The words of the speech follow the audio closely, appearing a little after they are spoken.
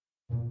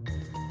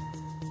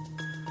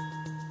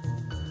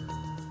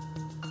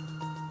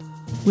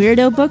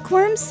Weirdo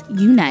bookworms,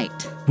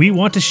 unite. We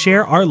want to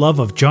share our love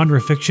of genre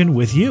fiction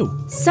with you.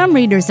 Some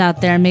readers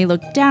out there may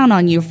look down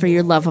on you for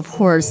your love of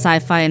horror,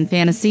 sci-fi, and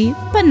fantasy,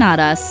 but not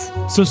us.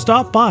 So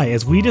stop by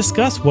as we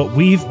discuss what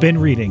we've been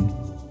reading.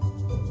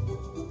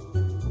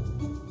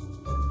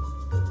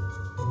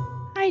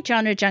 Hi,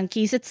 Genre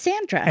Junkies, it's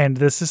Sandra. And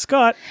this is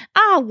Scott.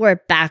 We're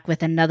back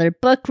with another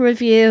book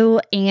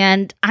review,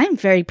 and I'm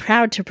very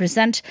proud to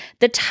present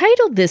the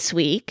title this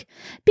week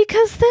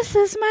because this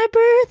is my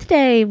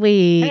birthday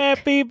week.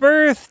 Happy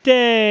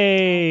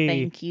birthday!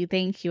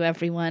 Thank you,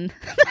 everyone.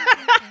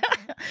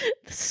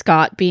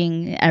 Scott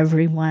being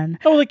everyone.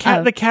 Oh,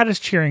 the cat is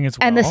cheering as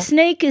well. And the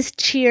snake is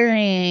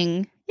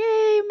cheering.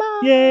 Yay, Mom!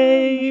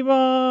 Yay,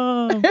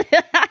 Mom!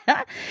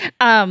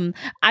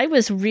 I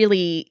was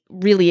really,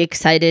 really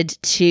excited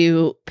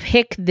to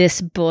pick this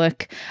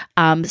book.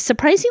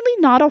 Surprisingly,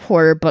 not a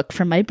horror book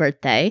for my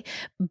birthday,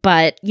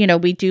 but, you know,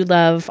 we do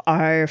love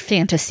our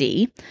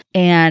fantasy.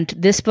 And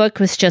this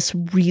book was just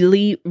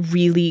really,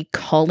 really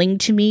calling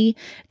to me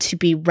to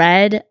be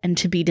read and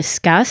to be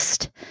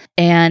discussed.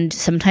 And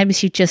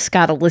sometimes you just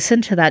got to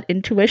listen to that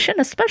intuition,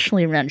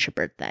 especially around your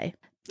birthday.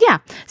 Yeah,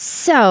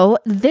 so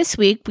this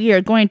week we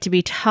are going to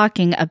be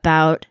talking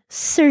about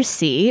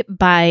Circe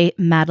by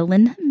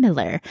Madeline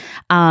Miller.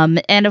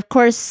 And of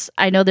course,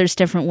 I know there's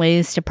different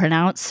ways to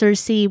pronounce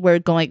Circe. We're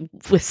going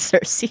with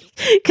Circe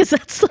because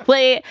that's the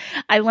way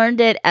I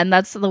learned it. And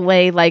that's the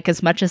way, like,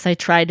 as much as I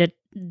try to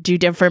do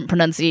different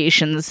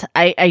pronunciations,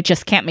 I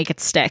just can't make it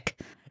stick.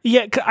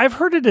 Yeah, I've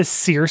heard it as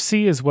Circe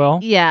as well.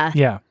 Yeah.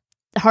 Yeah.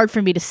 Hard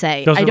for me to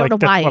say. I don't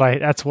know why.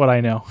 That's what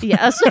I know.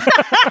 Yes.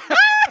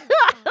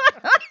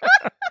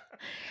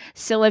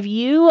 So have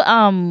you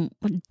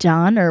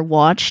done or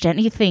watched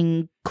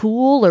anything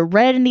cool or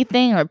read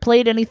anything or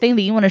played anything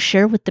that you want to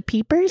share with the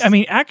peepers? I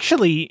mean,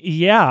 actually,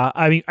 yeah.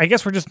 I mean, I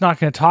guess we're just not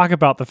going to talk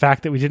about the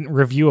fact that we didn't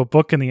review a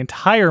book in the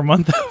entire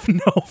month of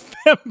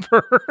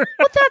November.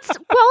 We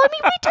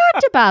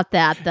talked about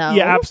that though.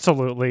 Yeah,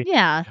 absolutely.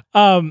 Yeah.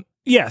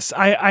 Yes,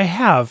 I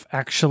have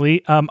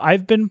actually.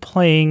 I've been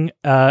playing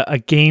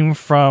a game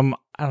from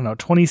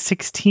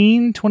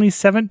 2016,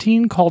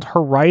 2017 called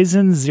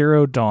Horizon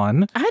Zero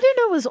Dawn. I didn't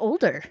know it was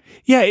older.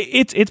 Yeah,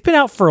 it's been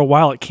out for a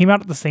while. It came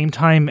out at the same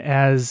time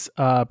as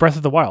Breath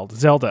of the Wild,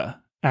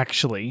 Zelda,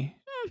 actually.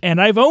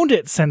 And I've owned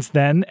it since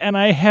then, and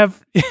I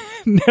have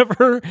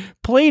never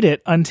played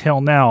it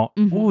until now.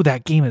 Mm-hmm. Ooh,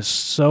 that game is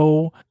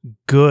so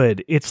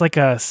good. It's like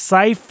a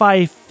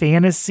sci-fi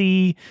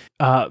fantasy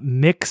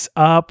mix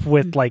up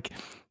with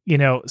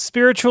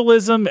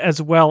spiritualism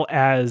as well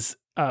as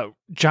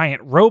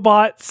giant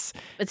robots.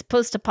 It's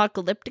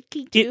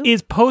post-apocalyptic-y too? It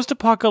is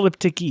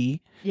post-apocalyptic-y.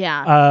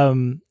 Yeah.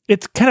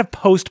 It's kind of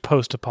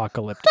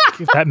post-apocalyptic,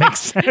 if that makes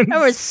sense. There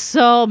were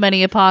so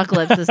many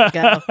apocalypses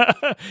ago.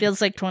 Feels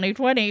like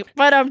 2020,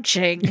 but I'm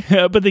ching.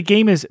 But the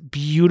game is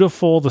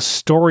beautiful. The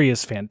story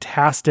is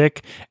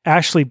fantastic.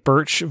 Ashley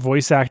Birch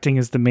voice acting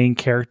as the main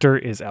character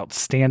is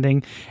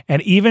outstanding.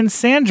 And even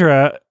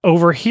Sandra,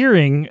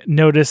 overhearing,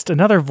 noticed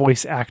another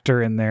voice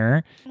actor in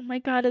there. Oh my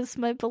God, it's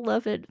my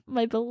beloved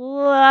Papa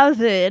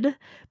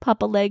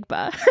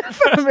Legba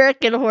from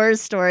American Horror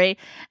Story.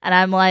 And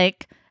I'm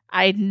like,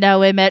 I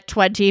know him at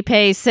 20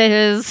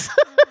 paces.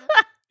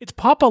 It's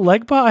Papa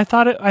Legba? I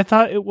thought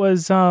it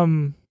was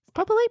Papa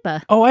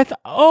Legba.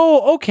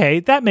 Oh,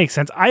 okay, that makes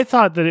sense. I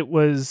thought that it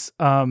was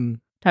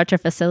Dr.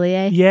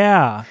 Facilier.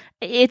 Yeah.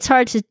 It's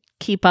hard to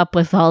keep up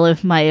with all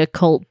of my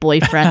occult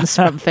boyfriends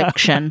from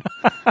fiction.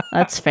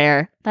 That's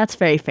fair. That's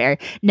very fair.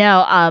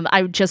 No,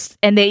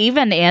 and they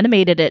even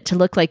animated it to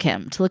look like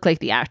him, to look like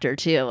the actor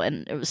too.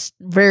 And it was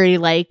very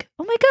like,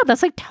 oh my God,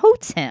 that's like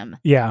totes him.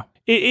 Yeah.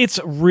 It's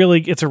a really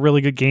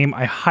good game.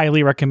 I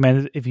highly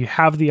recommend it if you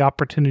have the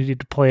opportunity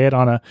to play it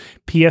on a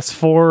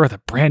PS4 or the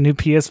brand new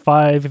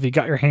PS5. If you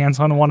got your hands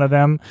on one of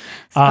them,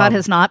 Scott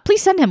has not.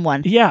 Please send him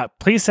one. Yeah,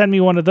 please send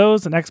me one of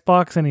those, an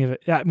Xbox, any of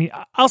it. I mean,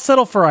 I'll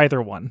settle for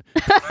either one.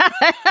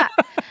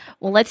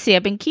 Well, let's see.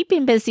 I've been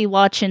keeping busy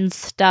watching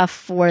stuff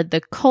for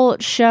the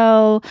Cult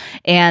Show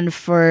and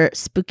for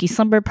Spooky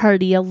Slumber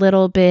Party a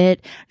little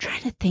bit.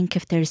 Trying to think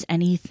if there's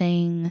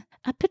anything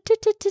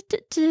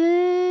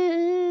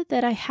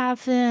that I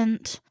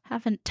haven't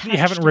touched. You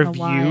haven't in reviewed? A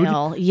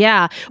while.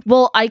 Yeah.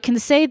 Well, I can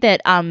say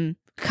that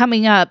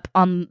coming up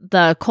on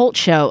the Cult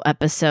Show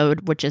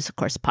episode, which is of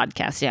course a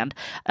podcast and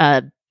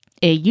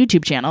a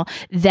YouTube channel,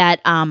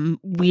 that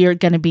we are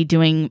going to be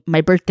doing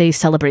my birthday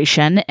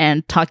celebration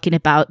and talking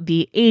about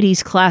the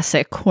 80s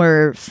classic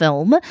horror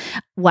film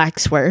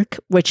Waxwork,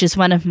 which is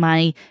one of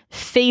my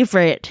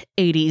favorite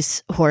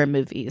 80s horror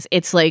movies.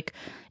 It's like,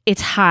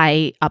 it's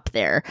high up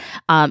there.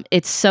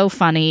 It's so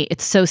funny.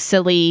 It's so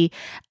silly.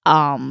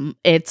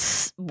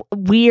 It's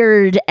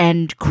weird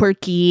and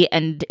quirky,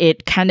 and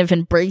it kind of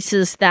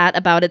embraces that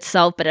about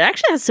itself, but it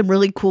actually has some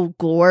really cool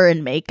gore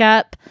and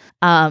makeup.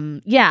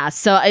 Yeah,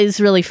 so it's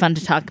really fun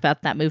to talk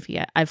about that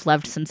movie. I've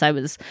loved since I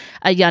was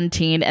a young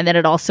teen, and then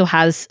it also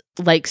has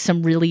like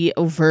some really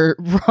overt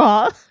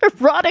raw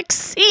erotic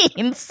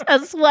scenes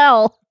as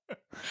well.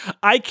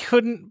 I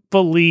couldn't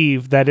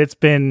believe that it's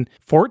been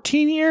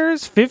 14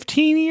 years,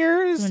 15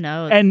 years. Who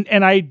knows?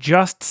 And I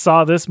just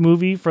saw this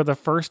movie for the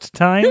first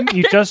time.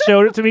 You just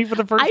showed it to me for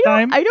the first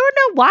time. I don't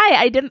know why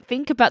I didn't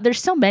think about,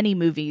 there's so many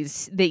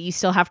movies that you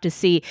still have to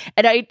see.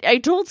 And I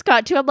told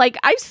Scott too, I'm like,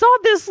 I saw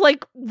this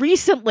like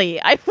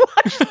recently. I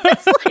watched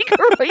this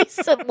like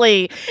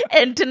recently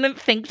and didn't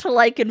think to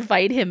like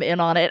invite him in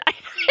on it.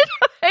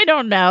 I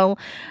don't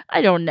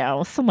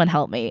know. Someone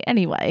help me.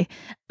 Anyway,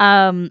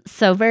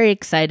 so very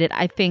excited.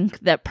 I think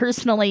that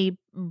personally,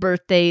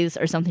 birthdays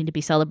are something to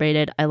be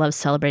celebrated. I love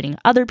celebrating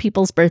other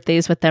people's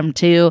birthdays with them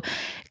too,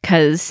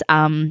 because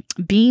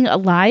being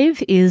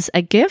alive is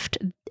a gift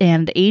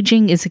and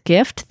aging is a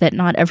gift that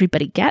not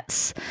everybody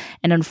gets.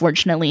 And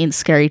unfortunately, in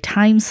scary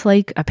times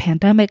like a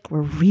pandemic,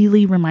 we're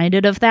really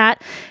reminded of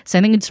that. So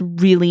I think it's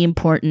really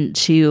important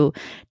to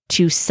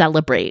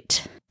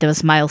celebrate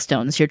those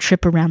milestones, your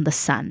trip around the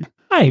sun.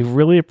 I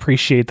really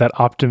appreciate that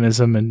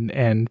optimism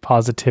and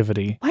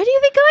positivity. Why do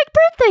you think I like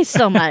birthdays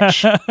so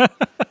much?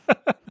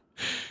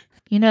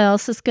 You know what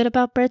else is good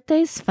about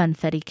birthdays?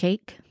 Funfetti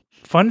cake.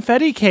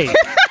 Funfetti cake.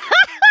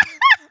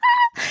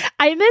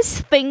 I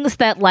miss things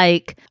that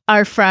like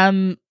are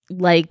from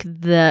like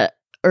the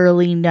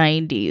early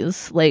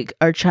 90s, like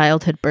our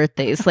childhood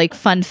birthdays, like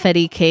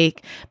funfetti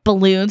cake,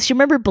 balloons. You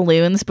remember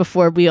balloons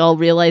before we all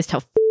realized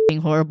how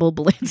horrible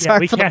balloons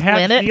are for the planet? We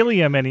can't have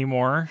helium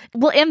anymore.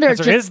 Well, and there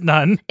is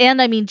none. And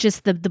I mean,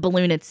 just the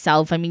balloon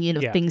itself. I mean,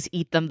 things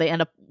eat them. They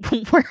end up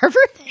wherever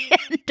they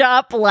end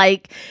up.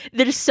 Like,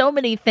 there's so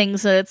many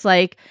things that it's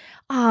like,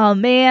 oh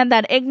man,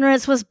 that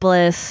ignorance was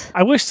bliss.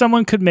 I wish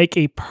someone could make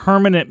a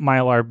permanent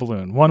Mylar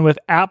balloon, one with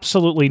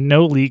absolutely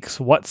no leaks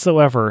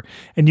whatsoever,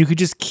 and you could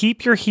just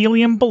keep your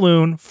helium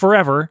balloon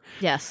forever.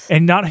 Yes.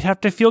 And not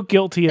have to feel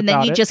guilty about it.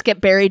 And then you just get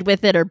buried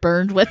with it or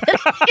burned with it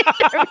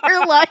in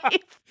your life.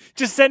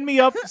 Just send me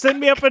up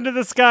into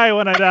the sky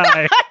when I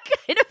die. I'm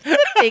kind of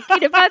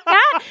thinking about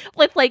that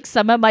with like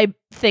some of my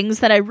things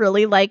that I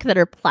really like that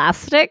are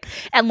plastic,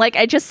 and like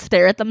I just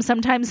stare at them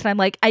sometimes and I'm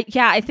like,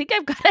 I think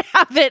I've got to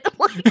have it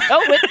like, go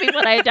with me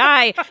when I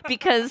die,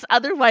 because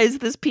otherwise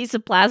this piece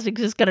of plastic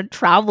is just going to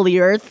travel the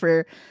earth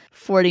for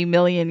 40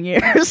 million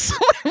years.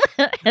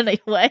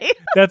 Anyway,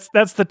 that's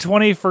the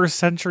 21st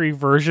century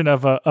version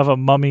of a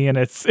mummy in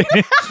its in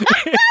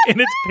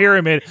its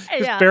pyramid.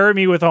 Just bury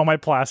me with all my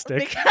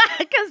plastic.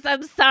 Because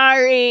I'm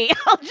sorry.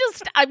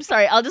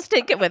 I'll just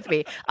take it with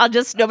me.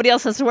 Nobody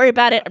else has to worry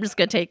about it. I'm just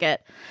gonna take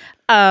it.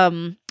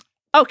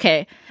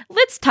 Okay,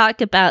 let's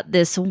talk about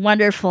this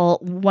wonderful,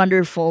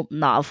 wonderful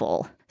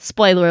novel.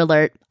 Spoiler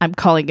alert, I'm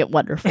calling it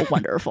wonderful,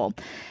 wonderful.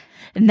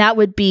 And that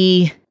would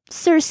be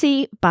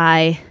Circe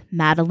by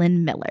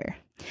Madeline Miller.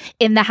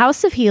 In the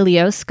house of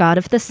Helios, god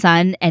of the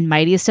sun and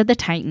mightiest of the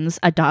Titans,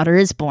 a daughter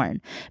is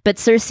born. But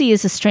Circe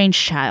is a strange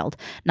child,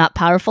 not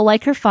powerful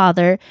like her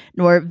father,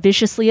 nor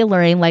viciously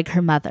alluring like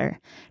her mother.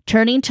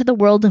 Turning to the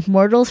world of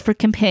mortals for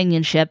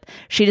companionship,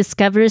 she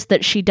discovers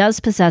that she does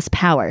possess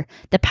power,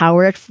 the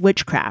power of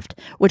witchcraft,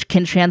 which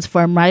can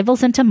transform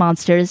rivals into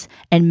monsters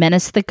and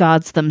menace the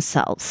gods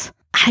themselves.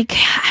 I'm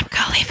going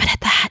to leave it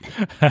at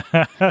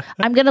that.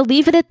 I'm going to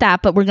leave it at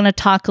that, but we're going to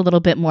talk a little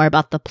bit more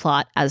about the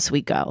plot as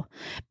we go.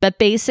 But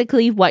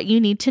basically, what you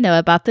need to know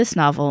about this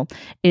novel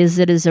is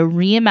it is a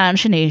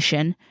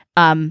reimagination.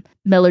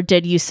 Miller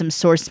did use some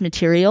source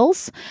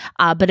materials,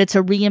 but it's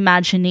a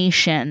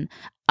reimagination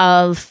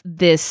of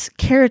this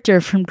character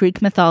from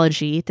Greek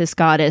mythology, this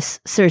goddess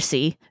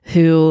Circe,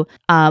 who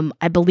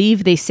I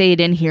believe they say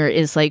it in here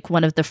is like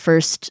one of the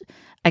first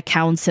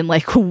accounts in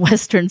like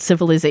Western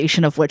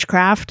civilization of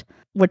witchcraft,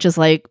 which is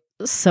like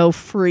so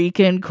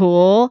freaking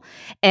cool,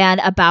 and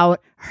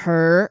about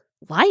her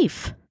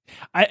life.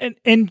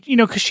 And you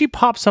know, because she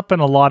pops up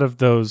in a lot of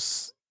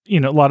those, you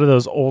know, a lot of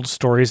those old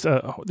stories,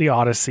 the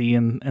Odyssey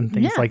and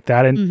things like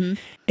that. And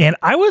and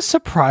I was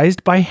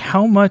surprised by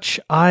how much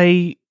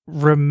I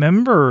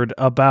remembered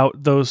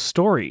about those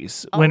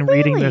stories when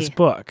reading this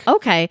book.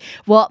 Okay.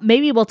 Well,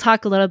 maybe we'll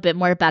talk a little bit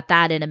more about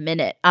that in a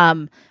minute.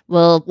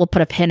 We'll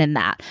put a pin in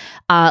that.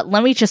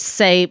 Let me just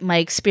say my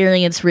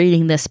experience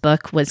reading this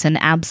book was an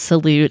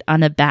absolute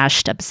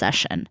unabashed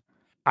obsession.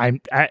 I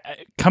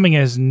coming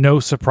as no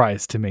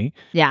surprise to me.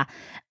 Yeah.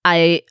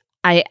 I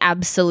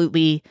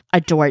absolutely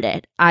adored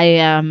it. I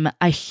am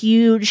a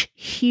huge,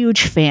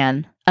 huge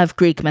fan of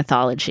Greek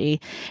mythology.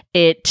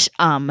 It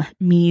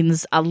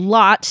means a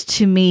lot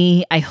to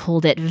me. I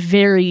hold it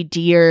very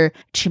dear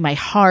to my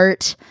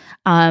heart.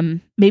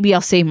 Maybe I'll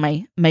save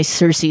my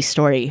Circe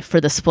story for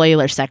the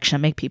spoiler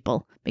section. Make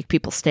people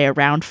stay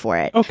around for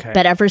it. Okay.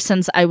 But ever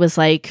since I was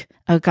like,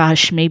 oh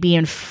gosh, maybe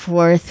in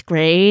 4th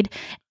grade,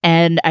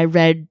 and I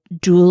read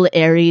Jewel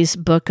Airy's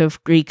Book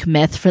of Greek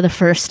Myth for the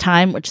first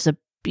time, which is a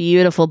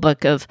beautiful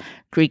book of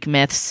Greek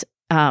myths.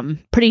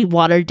 Pretty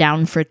watered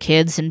down for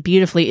kids and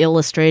beautifully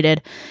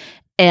illustrated.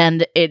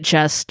 And it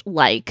just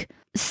like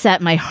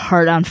set my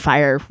heart on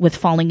fire with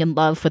falling in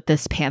love with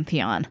this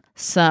pantheon.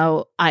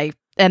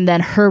 And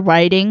then her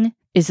writing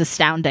is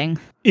astounding.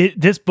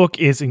 This book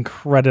is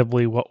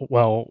incredibly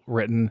well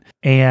written.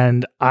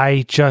 And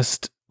I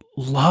just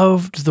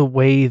loved the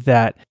way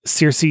that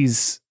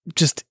Circe's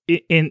just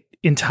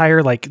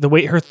entire, like the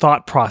way her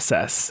thought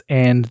process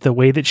and the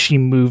way that she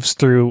moves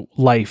through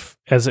life,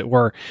 as it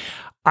were.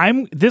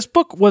 This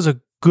book was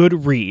a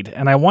good read,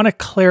 and I want to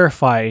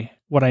clarify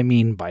what I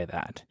mean by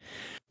that.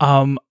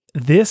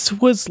 This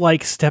was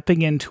like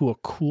stepping into a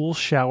cool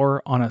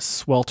shower on a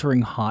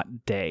sweltering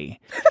hot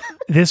day.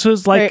 This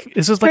was like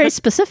very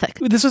specific.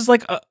 This was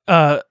like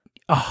a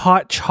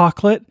hot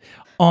chocolate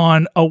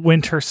on a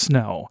winter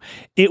snow.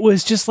 It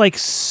was just like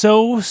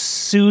so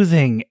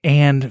soothing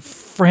and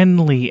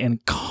friendly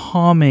and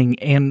calming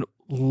and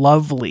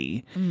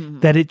lovely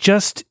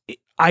that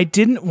I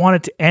didn't want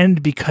it to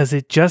end because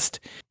it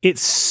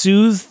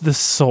soothed the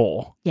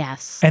soul.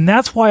 Yes. And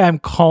that's why I'm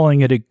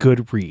calling it a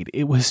good read.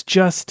 It was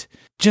just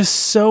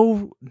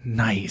so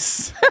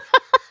nice.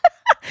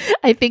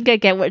 I think I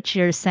get what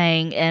you're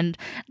saying. And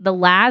the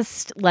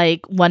last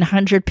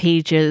 100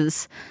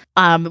 pages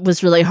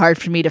was really hard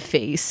for me to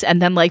face.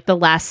 And then the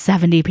last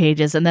 70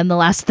 pages and then the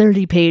last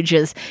 30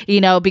 pages,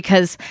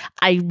 because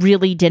I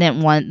really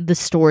didn't want the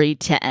story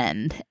to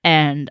end.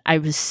 And I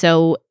was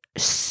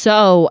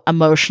so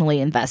emotionally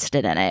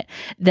invested in it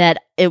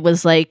that it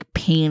was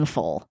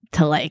painful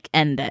to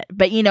end it.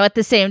 But at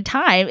the same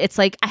time, it's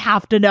I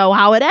have to know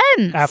how it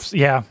ends.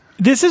 Yeah.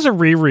 This is a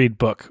reread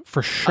book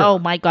for sure. Oh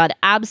my God,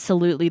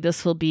 absolutely.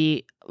 This will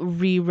be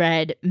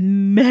reread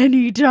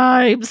many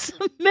times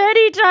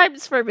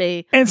for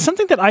me. And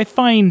something that I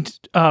find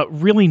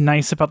really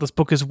nice about this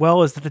book as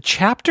well is that the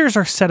chapters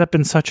are set up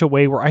in such a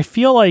way where I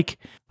feel like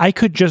I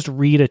could just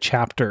read a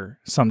chapter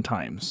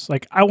sometimes.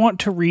 I want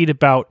to read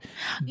about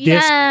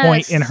this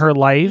point in her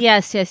life.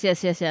 Yes.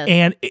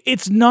 And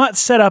it's not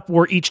set up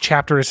where each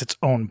chapter is its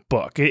own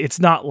book. It's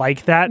not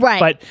like that.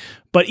 Right.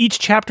 But each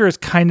chapter is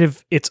kind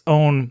of its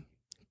own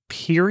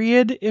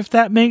period, if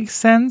that makes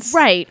sense.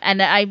 Right. And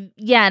I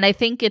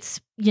think it's,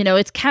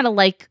 it's kind of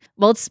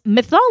it's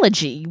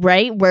mythology,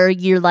 right? Where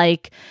you're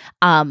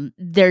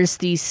there's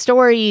these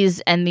stories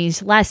and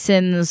these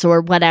lessons or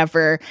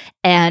whatever.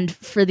 And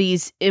for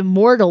these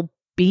immortal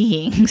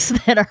beings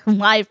that are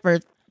alive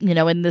for,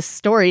 in this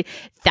story,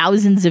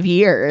 thousands of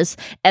years.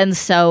 And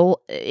so,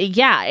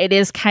 it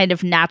is kind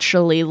of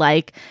naturally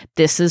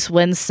this is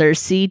when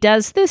Circe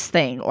does this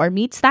thing or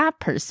meets that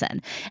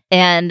person.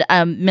 And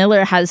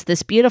Miller has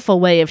this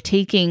beautiful way of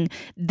taking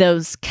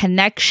those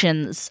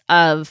connections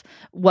of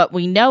what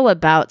we know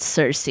about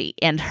Circe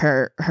and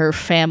her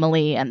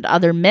family and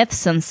other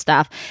myths and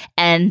stuff,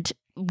 and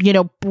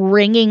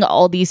bringing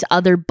all these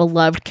other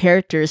beloved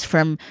characters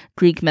from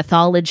Greek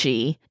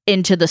mythology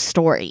into the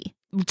story.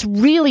 It's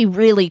really,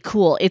 really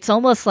cool. It's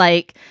almost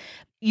like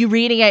you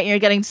reading it and you're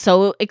getting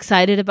so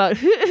excited about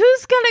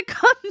who's gonna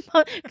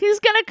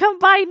come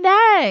by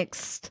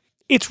next.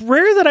 It's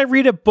rare that I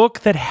read a book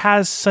that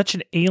has such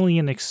an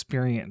alien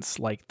experience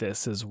like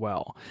this as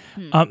well.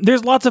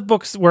 There's lots of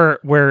books where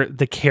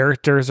the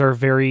characters are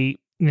very,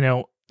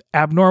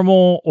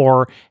 abnormal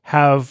or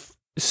have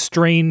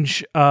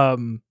strange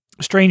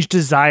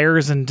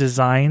desires and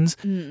designs,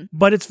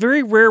 but it's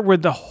very rare where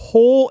the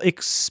whole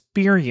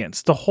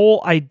experience, the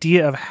whole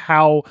idea of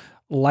how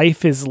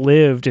life is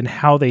lived and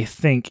how they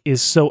think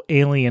is so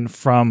alien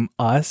from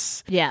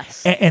us.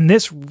 Yes. And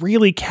this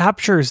really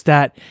captures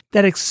that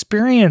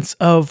experience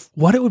of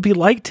what it would be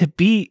like to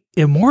be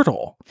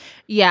immortal.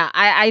 Yeah,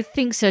 I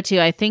think so too.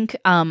 I think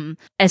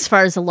as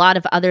far as a lot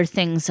of other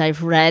things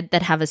I've read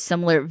that have a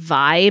similar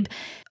vibe,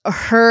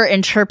 her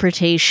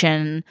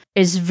interpretation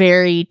is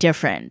very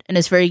different and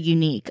is very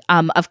unique.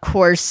 Of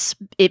course,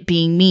 it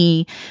being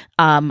me,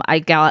 I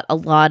got a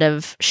lot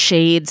of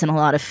shades and a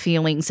lot of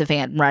feelings of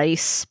Anne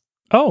Rice.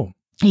 Oh.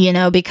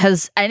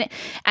 Because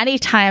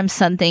anytime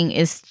something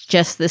is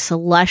just this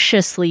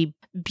lusciously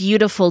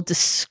beautiful,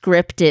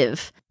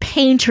 descriptive,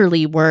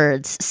 painterly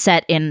words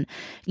set in,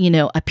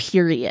 a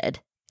period,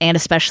 and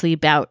especially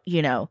about,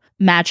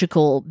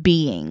 magical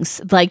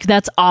beings,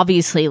 that's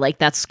obviously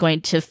that's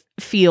going to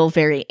feel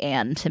very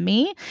Anne to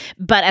me.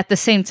 But at the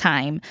same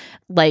time,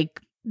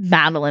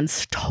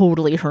 Madeline's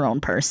totally her own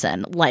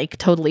person,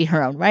 totally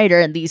her own writer.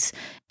 And these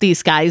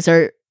guys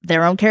are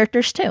their own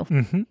characters too.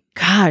 Mm-hmm.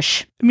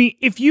 Gosh. I mean,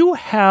 if you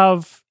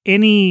have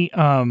any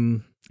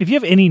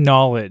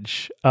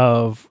knowledge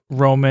of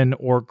Roman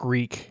or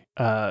Greek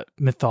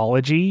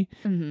mythology,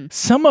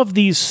 some of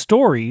these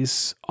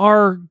stories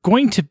are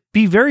going to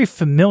be very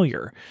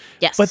familiar.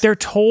 Yes. But they're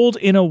told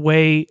in a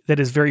way that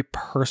is very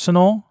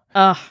personal.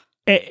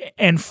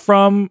 And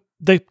from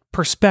the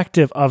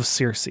perspective of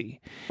Circe.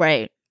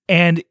 Right.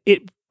 And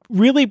it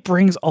really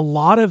brings a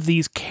lot of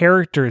these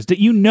characters that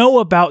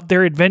about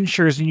their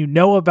adventures and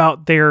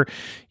about their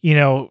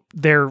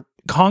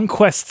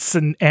conquests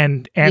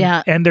and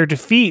their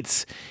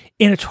defeats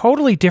in a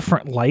totally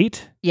different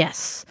light.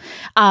 Yes.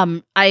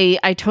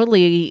 I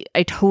totally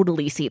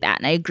see that,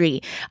 and I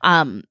agree.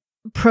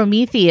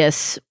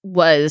 Prometheus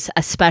was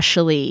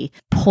especially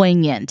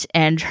poignant,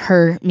 and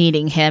her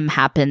meeting him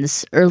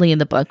happens early in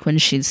the book when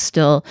she's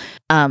still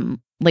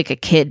like a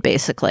kid,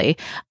 basically.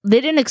 They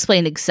didn't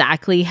explain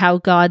exactly how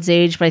gods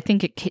age, but I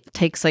think it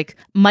takes like,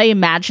 my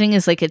imagining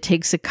is like it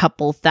takes a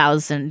couple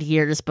thousand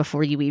years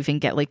before you even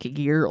get like a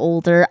year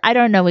older. I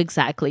don't know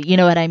exactly. You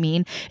know what I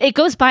mean? It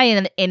goes by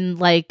in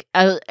like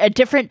a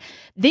different,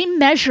 they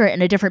measure it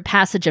in a different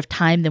passage of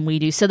time than we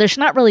do. So there's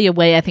not really a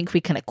way I think we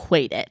can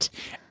equate it.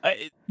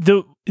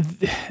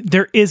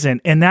 There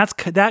isn't, and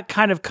that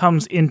kind of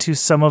comes into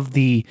some of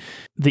the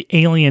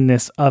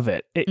alienness of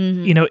it.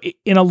 You know,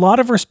 in a lot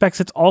of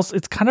respects,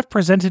 it's kind of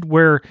presented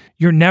where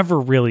you're never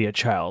really a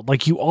child,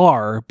 like you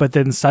are, but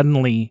then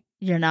suddenly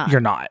you're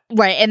not.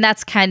 Right, and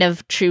that's kind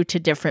of true to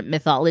different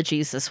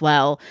mythologies as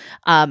well.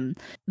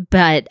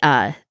 But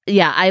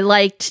I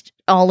liked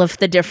all of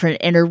the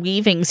different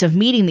interweavings of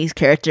meeting these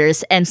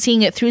characters and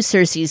seeing it through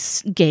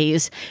Cersei's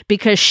gaze,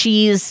 because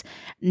she's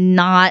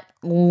not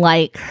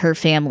like her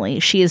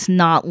family. She is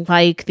not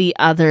like the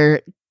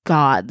other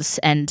gods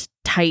and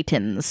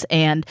titans,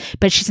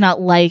 but she's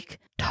not like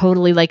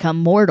totally like a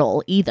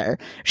mortal either.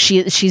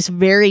 She's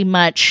very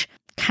much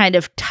kind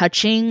of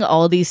touching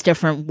all these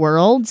different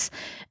worlds,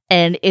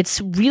 and it's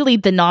really,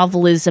 the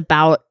novel is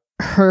about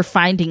her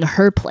finding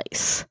her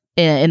place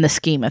in the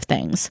scheme of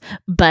things.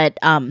 But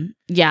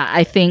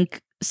I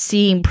think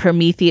seeing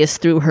Prometheus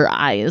through her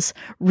eyes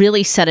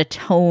really set a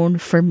tone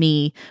for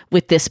me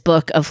with this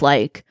book of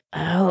like,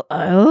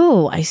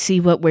 oh, I see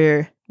what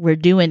we're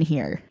doing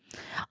here.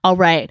 All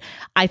right.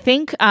 I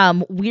think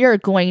we are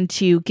going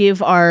to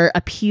give our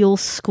appeal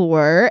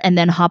score and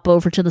then hop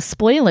over to the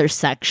spoiler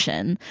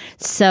section.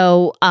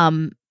 So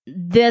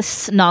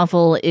this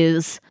novel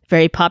is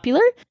very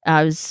popular.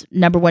 It was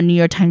 #1 New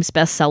York Times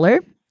bestseller.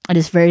 It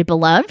is very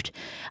beloved.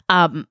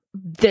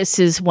 This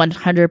is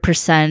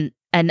 100%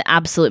 an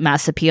absolute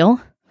mass appeal.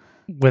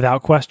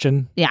 Without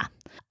question. Yeah.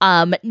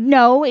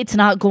 No, it's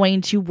not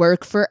going to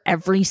work for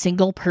every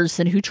single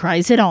person who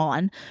tries it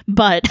on,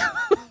 but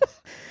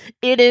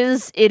it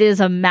is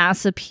a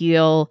mass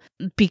appeal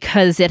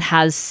because it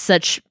has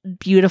such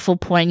beautiful,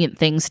 poignant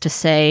things to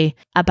say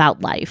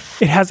about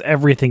life. It has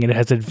everything. It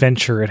has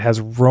adventure. It has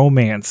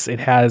romance. It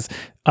has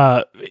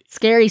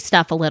scary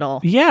stuff a little.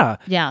 Yeah.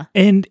 Yeah.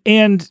 And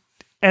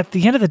at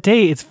the end of the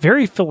day, it's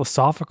very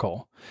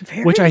philosophical.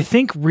 Which I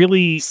think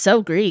really...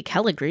 So Greek,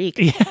 hella Greek.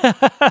 Yeah.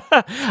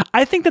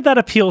 I think that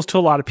appeals to a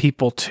lot of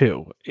people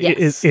too.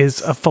 Yes.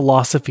 Is a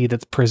philosophy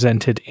that's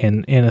presented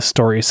in a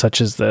story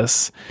such as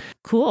this.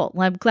 Cool.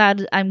 Well,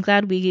 I'm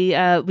glad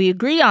we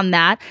agree on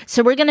that.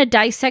 So we're going to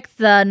dissect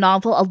the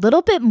novel a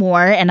little bit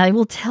more, and I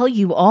will tell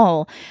you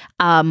all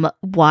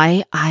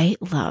why I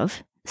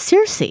love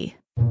Circe.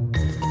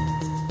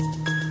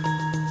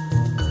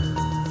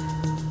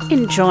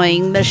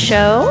 Enjoying the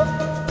show?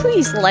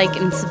 Please like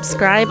and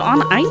subscribe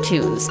on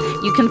iTunes.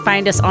 You can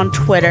find us on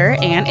Twitter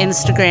and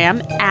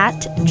Instagram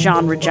at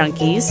Genre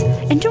Junkies.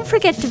 And don't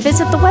forget to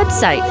visit the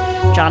website,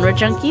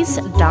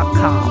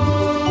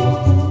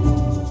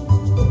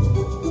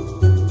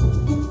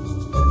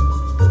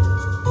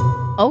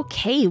 genrejunkies.com.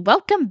 Okay,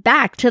 welcome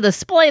back to the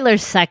spoiler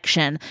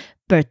section.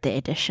 Birthday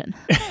edition.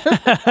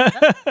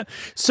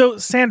 So,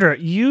 Sandra,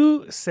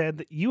 you said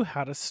that you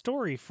had a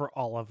story for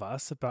all of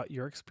us about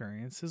your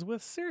experiences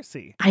with Circe.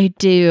 I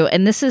do,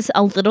 and this is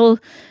a little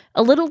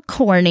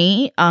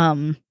corny,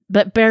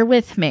 but bear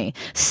with me.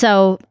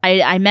 So,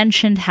 I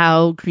mentioned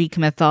how Greek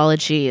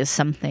mythology is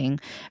something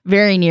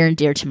very near and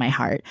dear to my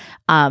heart.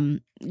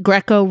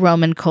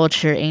 Greco-Roman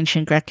culture,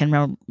 ancient Greek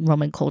and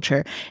Roman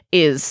culture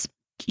is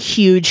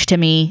huge to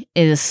me,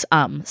 is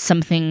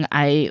something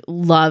I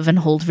love and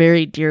hold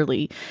very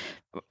dearly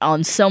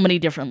on so many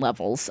different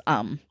levels.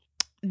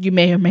 You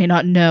may or may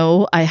not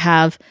know I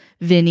have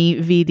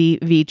Vini Vidi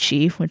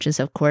Vici, which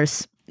is of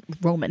course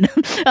Roman,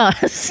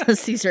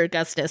 Caesar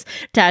Augustus,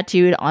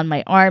 tattooed on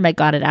my arm. I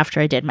got it after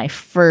I did my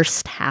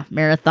first half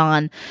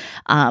marathon.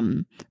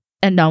 And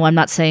no, I'm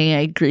not saying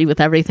I agree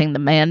with everything the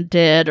man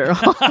did or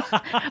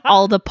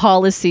all the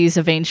policies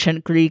of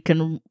ancient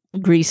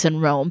Greece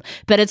and Rome,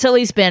 but it's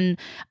always been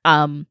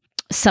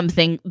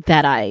something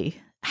that I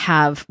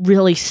have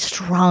really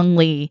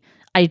strongly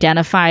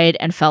identified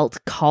and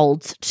felt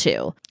called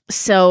to.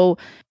 So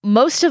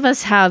most of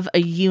us have a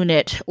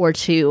unit or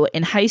two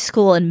in high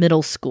school and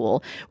middle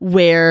school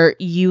where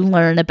you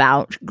learn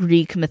about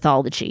Greek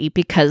mythology,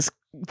 because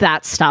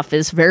that stuff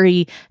is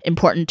very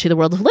important to the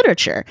world of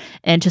literature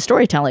and to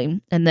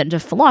storytelling, and then to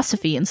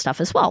philosophy and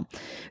stuff as well.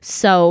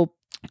 So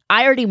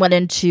I already went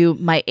into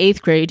my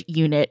 8th grade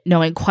unit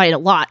knowing quite a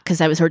lot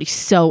because I was already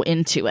so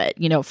into it,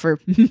 for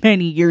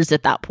many years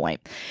at that point.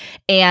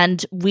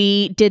 And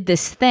we did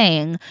this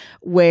thing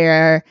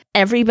where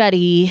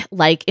everybody,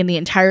 like in the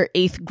entire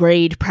 8th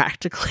grade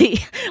practically,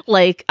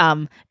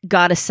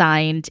 got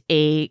assigned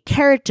a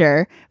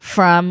character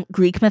from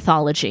Greek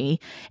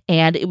mythology.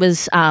 And it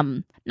was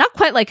not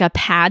quite like a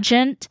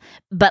pageant,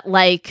 but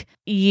like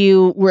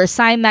you were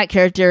assigned that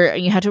character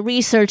and you had to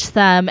research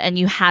them and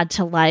you had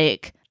to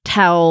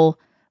tell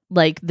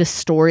like the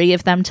story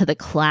of them to the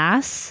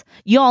class.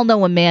 You all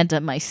know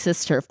Amanda, my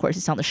sister, of course,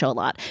 is on the show a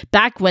lot.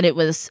 Back when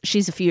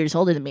she's a few years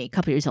older than me, a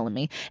couple years older than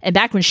me. And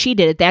back when she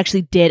did it, they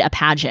actually did a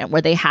pageant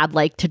where they had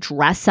like to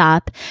dress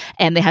up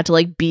and they had to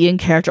like be in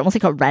character, almost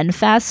like a Ren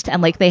Fest.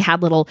 And like they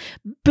had little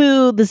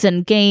booths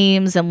and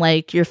games and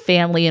like your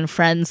family and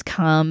friends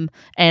come.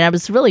 And I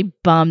was really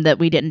bummed that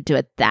we didn't do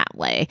it that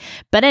way.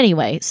 But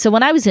anyway, so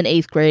when I was in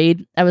 8th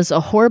grade, that was a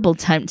horrible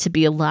time to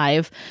be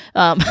alive.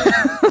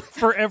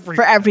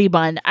 For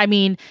everyone. I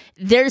mean,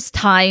 there's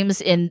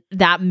times in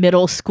that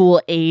middle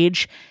school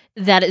age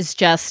that is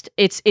just,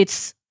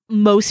 it's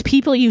most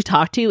people you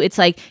talk to, it's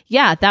like,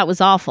 yeah, that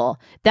was awful.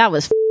 That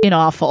was f***ing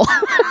awful.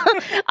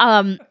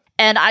 And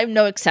I'm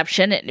no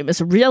exception. It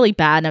was really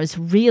bad. And I was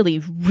really,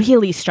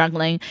 really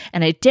struggling.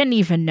 And I didn't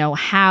even know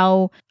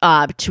how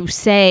to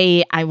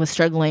say I was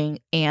struggling.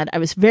 And I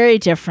was very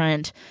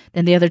different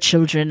than the other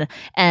children.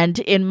 And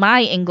in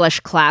my English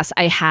class,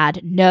 I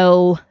had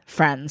no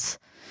friends.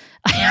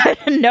 I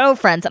had no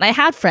friends, and I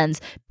had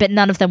friends, but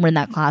none of them were in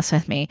that class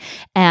with me.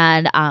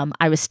 And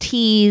I was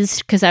teased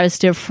because I was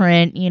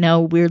different,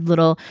 weird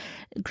little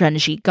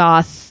grungy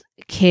goth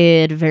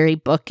kid, very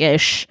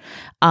bookish.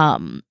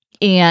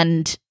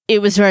 And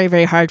it was very,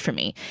 very hard for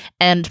me.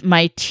 And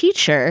my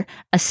teacher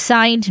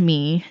assigned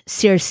me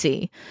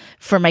Circe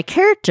for my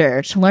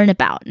character to learn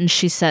about. And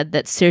she said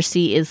that Circe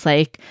is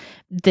like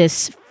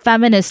this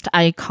feminist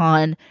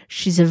icon.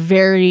 She's a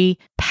very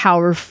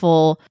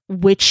powerful,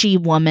 witchy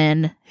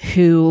woman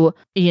who,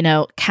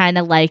 kind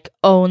of like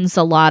owns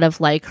a lot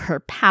of like her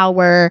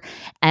power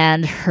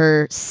and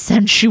her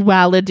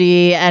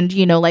sensuality and,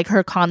 like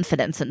her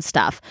confidence and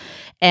stuff.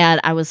 And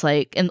I was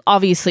like, and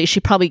obviously she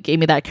probably gave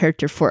me that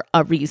character for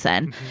a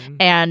reason. Mm-hmm.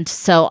 And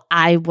so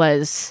I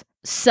was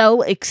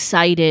so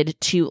excited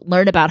to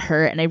learn about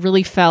her and I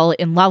really fell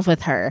in love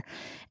with her.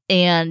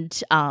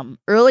 And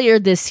earlier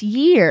this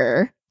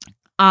year,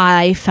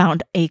 I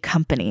found a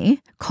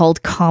company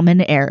called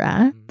Common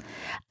Era,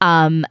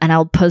 and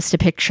I'll post a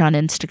picture on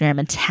Instagram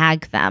and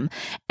tag them.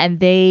 And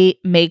they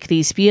make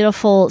these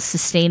beautiful,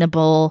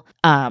 sustainable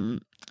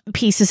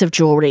pieces of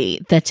jewelry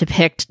that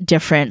depict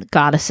different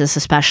goddesses,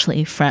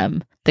 especially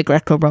from the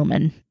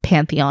Greco-Roman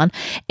pantheon,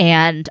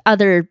 and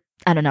other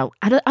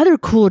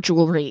cool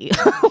jewelry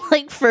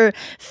like for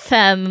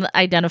femme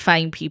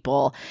identifying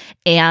people.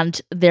 And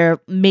they're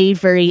made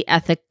very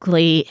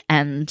ethically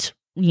and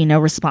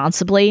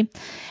responsibly.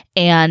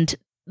 And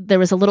there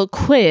was a little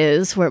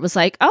quiz where it was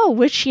like, oh,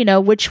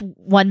 which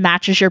one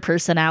matches your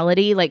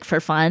personality, like for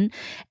fun.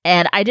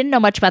 And I didn't know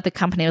much about the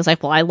company. I was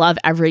like, well, I love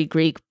every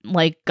Greek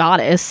like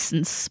goddess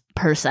and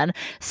person,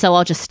 so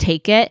I'll just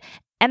take it.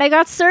 And I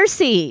got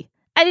Circe. I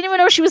didn't even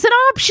know she was an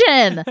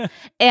option.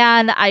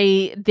 And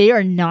they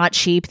are not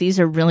cheap. These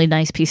are really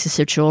nice pieces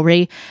of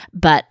jewelry,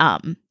 but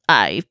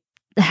I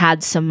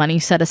had some money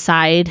set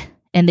aside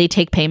and they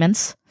take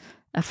payments.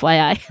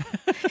 FYI.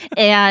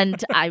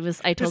 And I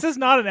told, this is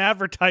not an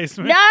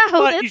advertisement. No,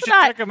 but it's you should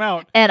not. Check them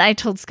out. And I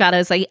told Scott, I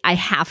was like, I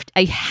have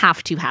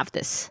to have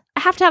this. I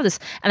have to have this.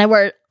 And I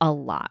wear it a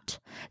lot.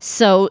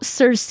 So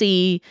Circe,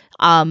 came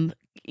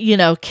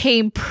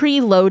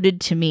preloaded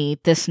to me,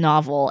 this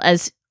novel,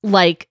 as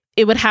like,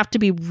 it would have to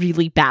be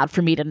really bad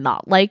for me to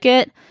not like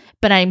it.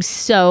 But I'm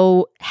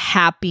so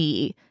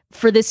happy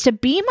for this to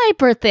be my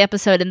birthday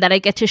episode and that I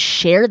get to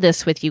share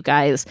this with you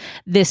guys,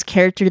 this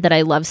character that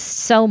I love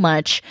so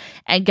much,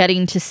 and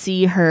getting to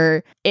see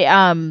her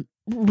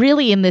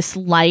really in this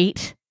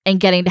light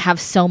and getting to have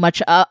so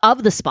much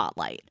of the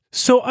spotlight.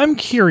 So I'm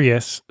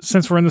curious,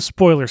 since we're in the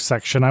spoiler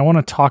section, I want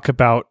to talk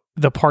about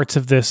the parts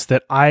of this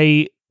that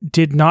I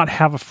did not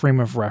have a frame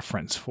of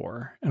reference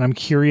for. And I'm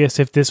curious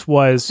if this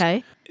was,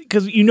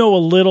 because you know a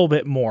little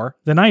bit more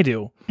than I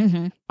do.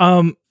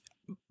 Mm-hmm.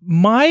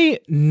 My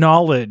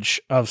knowledge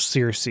of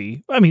Circe,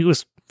 I mean, it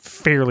was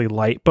fairly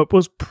light, but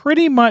was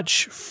pretty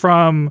much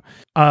from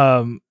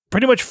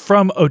Odysseus.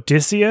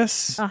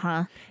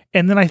 Uh-huh.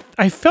 And then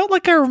I felt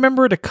like I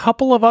remembered a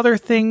couple of other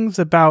things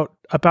about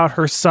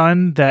her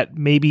son that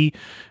maybe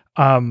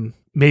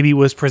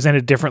was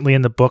presented differently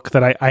in the book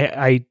that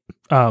I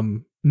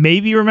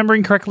maybe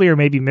remembering correctly or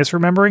maybe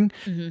misremembering.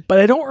 Mm-hmm. But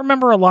I don't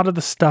remember a lot of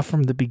the stuff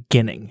from the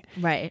beginning.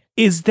 Right.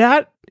 Is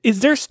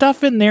there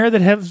stuff in there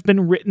that has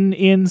been written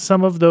in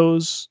some of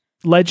those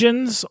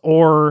legends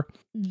or?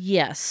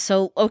 Yes.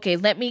 So, okay,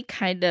 let me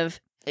kind of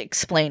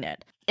explain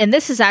it. And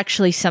this is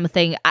actually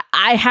something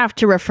I have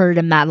to refer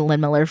to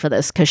Madeline Miller for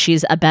this because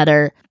she's a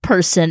better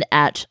person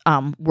at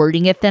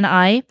wording it than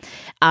I.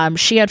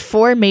 She had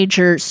 4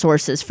 major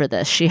sources for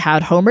this. She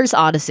had Homer's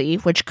Odyssey,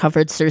 which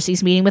covered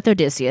Circe's meeting with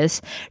Odysseus.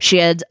 She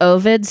had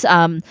Ovid's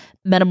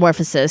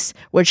Metamorphosis,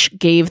 which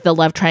gave the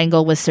love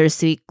triangle with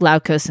Circe,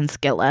 Glaucus, and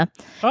Scylla.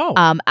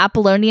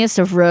 Apollonius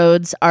of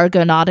Rhodes'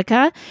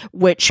 Argonautica,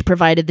 which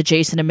provided the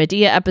Jason and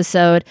Medea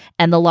episode,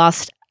 and the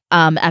lost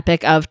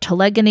epic of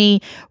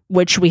Telegony,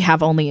 which we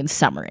have only in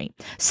summary.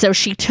 So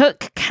she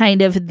took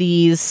kind of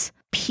these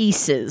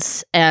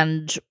pieces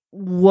and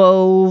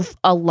wove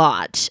a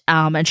lot.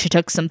 And she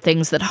took some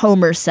things that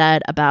Homer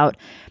said about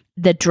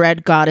the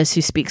dread goddess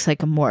who speaks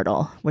like a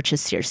mortal, which is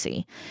Circe.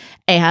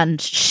 And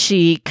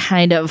she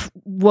kind of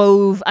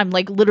wove, I'm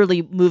like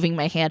literally moving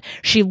my hand.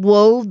 She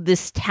wove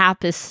this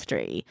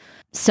tapestry.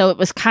 So it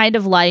was kind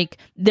of like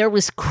there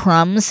was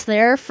crumbs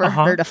there for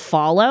her to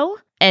follow.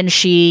 And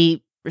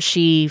she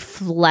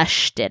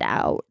fleshed it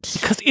out.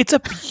 Because it's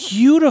a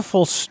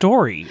beautiful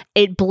story.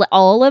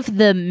 All of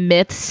the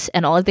myths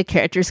and all of the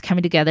characters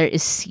coming together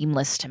is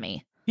seamless to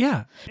me.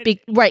 Yeah.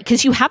 Right,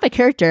 because you have a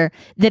character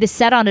that is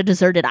set on a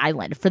deserted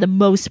island for the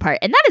most part.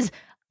 And that is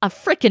a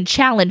freaking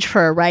challenge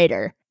for a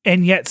writer.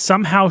 And yet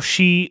somehow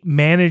she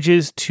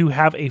manages to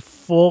have a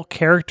full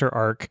character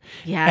arc.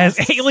 Yes.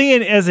 As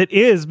alien as it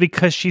is,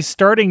 because she's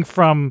starting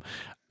from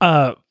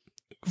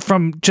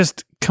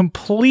just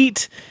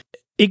complete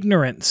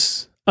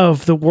ignorance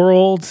of the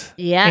world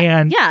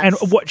and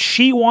what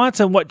she wants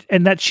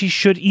and that she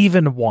should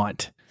even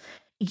want.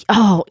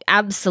 Oh,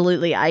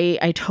 absolutely.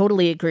 I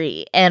totally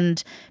agree.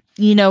 And,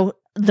 you know,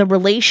 the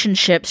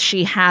relationships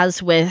she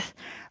has with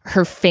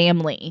her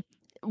family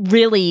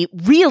really,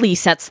 really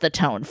sets the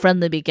tone from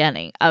the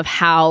beginning of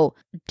how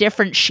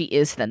different she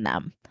is than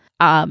them.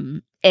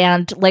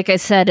 And like I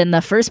said in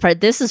the first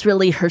part, this is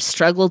really her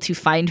struggle to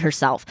find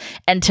herself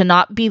and to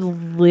not be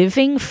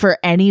living for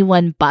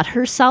anyone but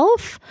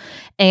herself,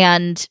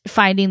 and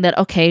finding that,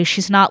 okay,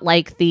 she's not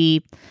like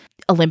the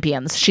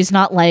Olympians. She's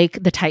not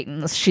like the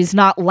Titans. She's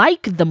not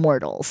like the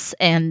mortals.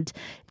 And,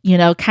 you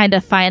know, kind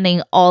of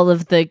finding all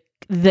of the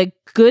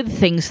good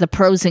things, the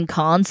pros and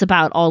cons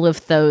about all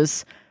of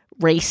those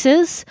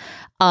races.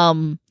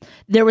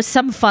 There was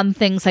some fun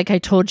things, like I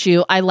told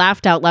you, I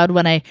laughed out loud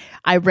when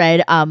I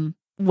read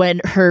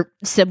when her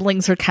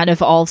siblings are kind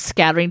of all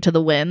scattering to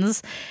the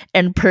winds,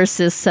 and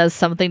Persis says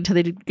something to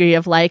the degree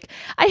of like,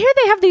 I hear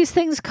they have these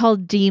things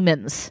called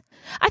demons.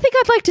 I think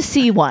I'd like to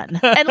see one.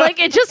 And like,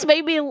 it just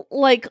made me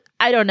like,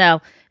 I don't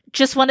know,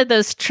 just one of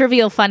those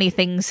trivial funny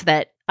things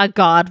that a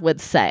god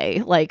would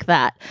say like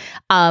that.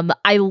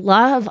 I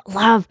love,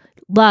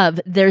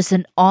 there's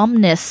an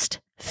omnist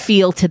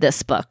feel to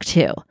this book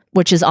too,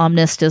 which is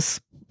omnist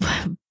is,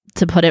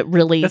 to put it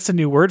really... That's a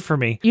new word for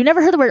me. You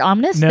never heard the word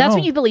omnist? No. That's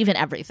when you believe in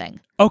everything.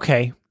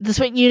 Okay.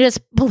 That's when you just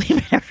believe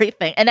in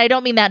everything. And I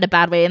don't mean that in a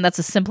bad way, and that's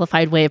a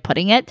simplified way of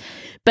putting it.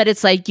 But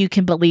it's like you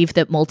can believe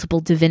that multiple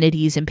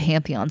divinities and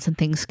pantheons and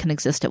things can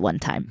exist at one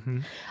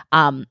time,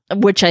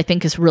 which I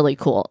think is really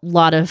cool. A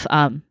lot of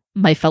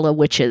my fellow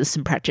witches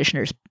and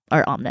practitioners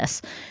are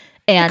omnists.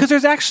 Because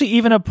there's actually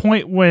even a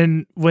point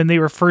when they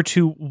refer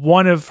to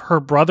one of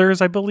her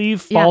brothers, I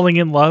believe, falling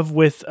in love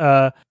with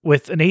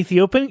an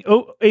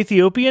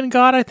Ethiopian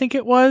god, I think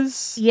it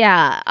was.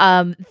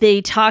 Yeah,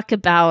 they talk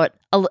about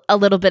a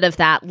little bit of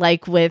that,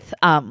 like with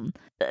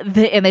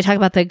and they talk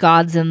about the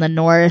gods in the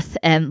north,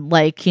 and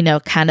like, you know,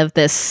 kind of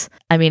this.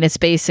 I mean, it's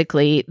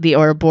basically the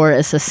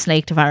Ouroboros, a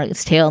snake devouring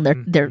its tail,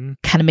 and they're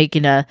kind of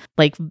making a,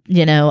 like,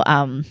 you know,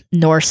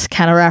 Norse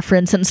kind of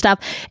reference and stuff.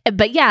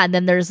 But yeah, and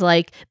then there's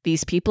like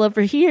these people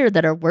over here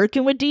that are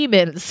working with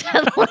demons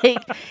and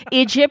like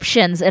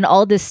Egyptians and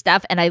all this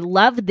stuff. And I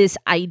love this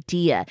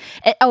idea.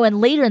 And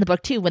later in the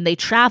book too, when they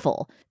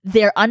travel,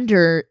 they're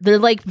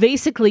like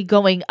basically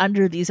going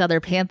under these other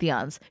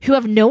pantheons who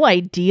have no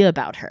idea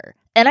about her.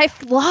 And I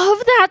love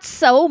that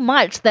so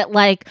much, that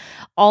like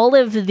all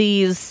of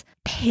these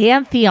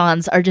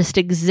pantheons are just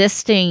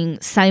existing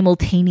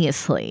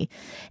simultaneously,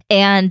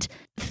 and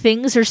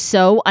things are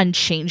so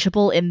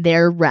unchangeable in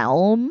their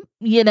realm,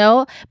 you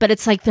know, but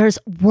it's like there's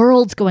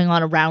worlds going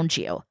on around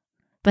you,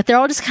 but they're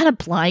all just kind of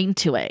blind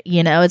to it,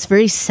 you know. It's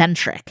very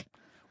centric.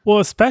 Well,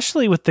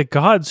 especially with the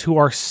gods who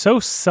are so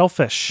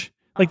selfish.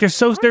 Like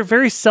they're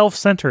very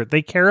self-centered.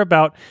 They care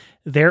about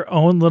their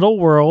own little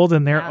world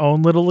and their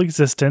own little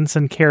existence,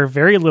 and care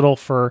very little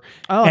for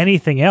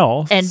anything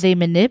else. And they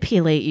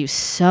manipulate you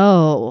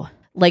so,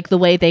 like the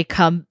way they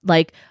come,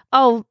 like,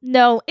 oh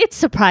no, it's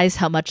surprised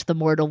how much the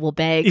mortal will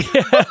beg.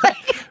 Yeah.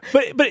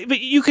 But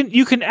you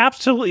can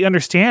absolutely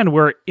understand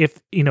where,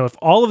 if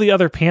all of the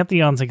other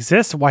pantheons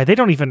exist, why they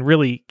don't even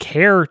really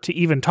care to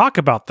even talk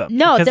about them.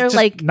 No, because they're it's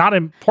just like not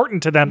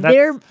important to them.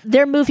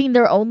 They're moving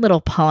their own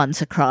little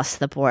pawns across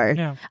the board.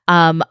 Yeah.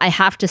 I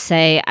have to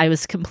say, I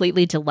was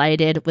completely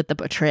delighted with the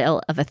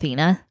portrayal of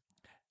Athena.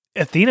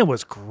 Athena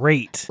was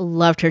great.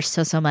 Loved her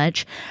so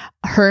much.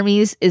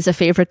 Hermes is a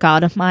favorite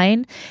god of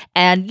mine,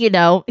 and you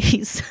know,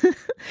 he's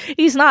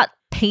not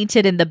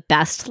painted in the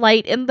best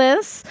light in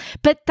this,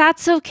 but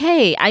that's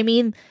okay. I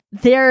mean,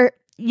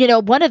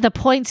 one of the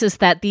points is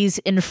that these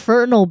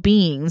infernal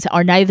beings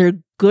are neither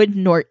good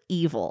nor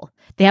evil.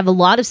 They have a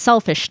lot of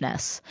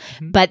selfishness,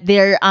 but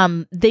they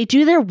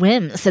do their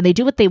whims and they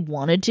do what they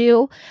want to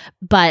do.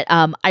 But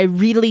I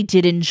really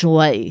did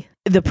enjoy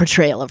the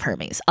portrayal of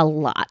Hermes a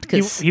lot,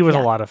 because he was a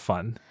lot of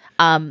fun.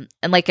 And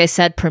like I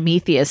said,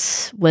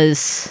 Prometheus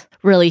was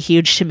really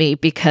huge to me,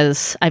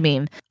 because I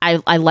mean,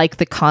 I like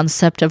the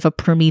concept of a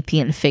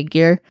Promethean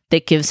figure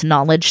that gives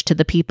knowledge to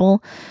the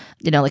people,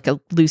 you know, like a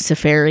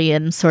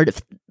Luciferian sort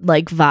of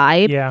like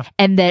vibe. Yeah.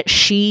 And that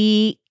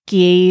she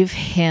gave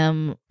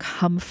him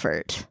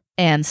comfort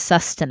and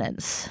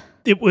sustenance.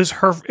 It was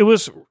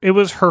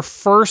her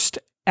first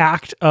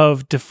act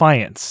of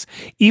defiance,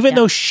 even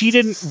though she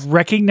didn't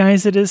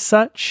recognize it as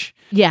such.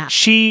 Yeah.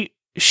 She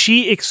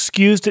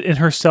excused it in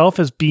herself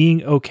as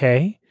being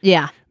okay.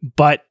 Yeah.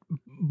 But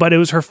it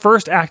was her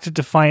first act of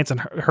defiance and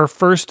her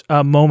first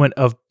moment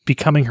of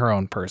becoming her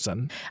own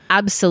person.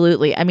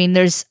 Absolutely. I mean,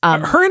 there's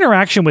her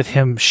interaction with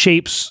him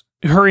shapes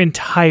her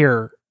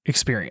entire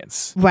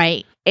experience.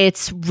 Right.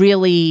 It's a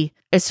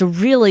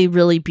really,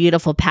 really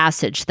beautiful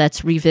passage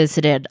that's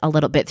revisited a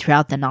little bit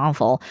throughout the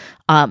novel.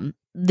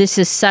 This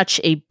is such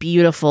a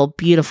beautiful,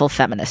 beautiful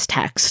feminist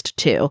text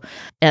too.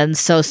 And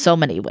so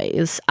many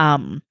ways.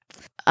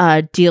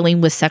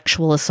 Dealing with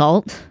sexual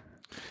assault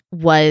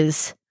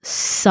was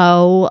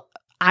so,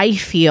 I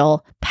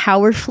feel,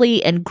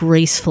 powerfully and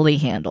gracefully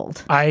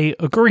handled. I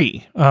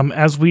agree.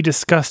 As we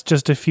discussed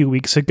just a few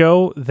weeks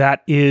ago,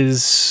 that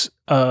is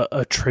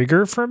a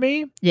trigger for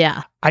me.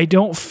 Yeah. I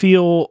don't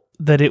feel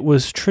that it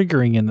was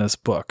triggering in this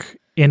book.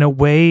 In a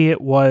way,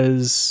 it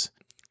was.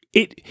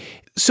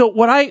 So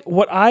what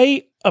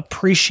I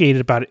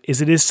appreciated about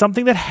it is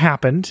something that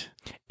happened,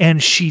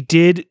 and she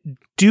did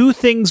do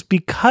things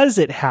because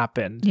it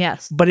happened.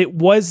 Yes. But it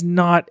was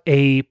not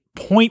a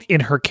point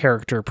in her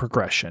character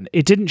progression.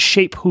 It didn't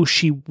shape who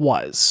she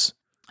was.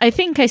 I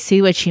think I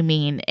see what you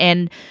mean.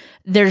 And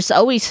there's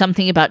always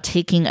something about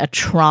taking a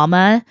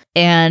trauma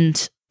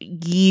and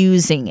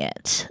using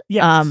it.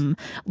 Yes.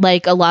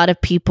 Like a lot of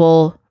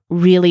people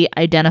really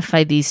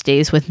identify these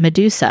days with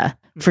Medusa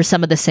for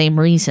some of the same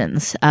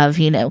reasons of,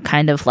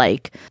 kind of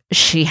like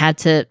she had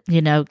to,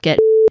 get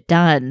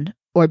done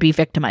or be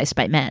victimized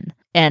by men.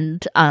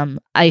 And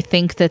I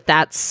think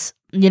that's,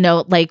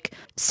 like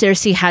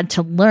Cersei had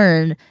to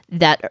learn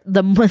that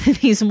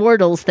these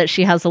mortals that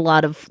she has a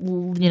lot of,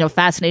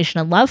 fascination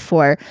and love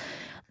for,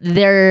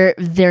 they're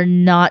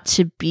not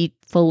to be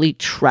fully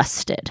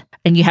trusted.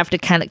 And you have to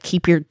kind of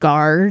keep your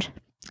guard.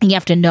 And you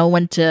have to know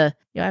when to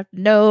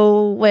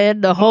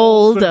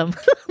hold them.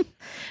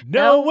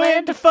 Know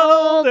when to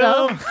fold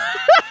them.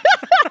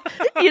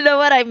 You know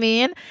what I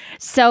mean?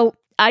 So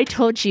I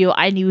told you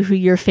I knew who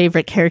your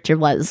favorite character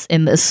was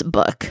in this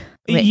book.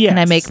 Wait, yes. Can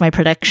I make my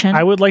prediction?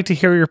 I would like to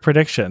hear your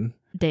prediction.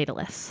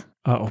 Daedalus.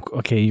 Oh,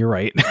 okay, you're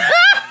right.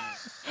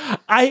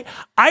 I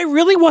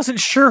really wasn't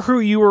sure who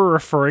you were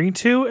referring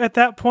to at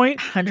that point.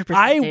 100%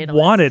 I Daedalus.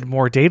 wanted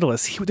more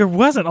Daedalus. There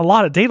wasn't a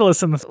lot of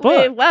Daedalus in this book.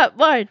 Wait, what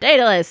more?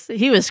 Daedalus.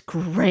 He was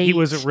great. He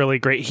was really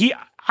great.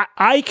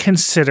 I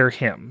consider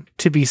him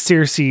to be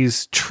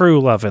Cersei's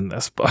true love in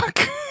this book.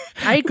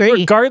 I agree.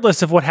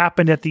 Regardless of what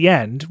happened at the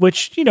end,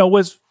 which,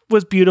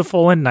 was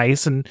beautiful and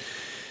nice, and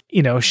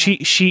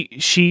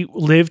she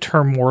lived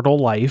her mortal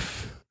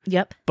life.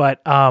 Yep.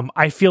 But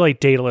I feel like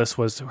Daedalus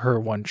was her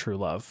one true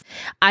love.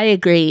 I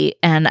agree.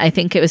 And I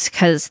think it was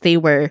because they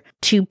were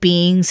two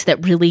beings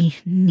that really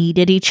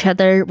needed each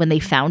other when they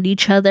found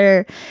each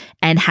other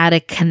and had a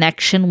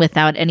connection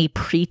without any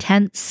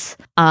pretense.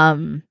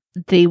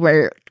 They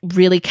were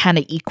really kind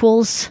of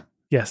equals.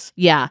 Yes.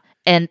 Yeah.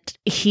 And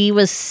he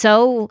was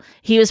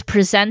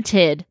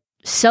presented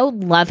so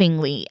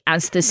lovingly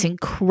as this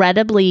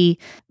incredibly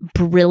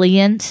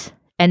brilliant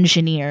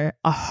engineer,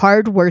 a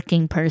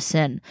hardworking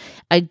person,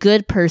 a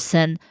good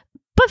person,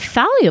 but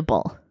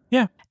fallible.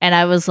 Yeah. And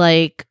I was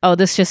like, oh,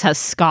 this just has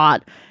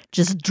Scott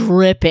just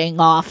dripping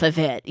off of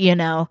it,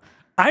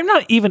 I'm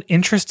not even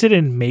interested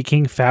in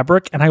making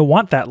fabric, and I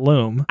want that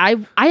loom.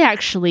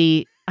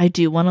 I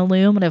do want a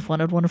loom, and I've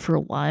wanted one for a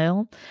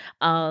while.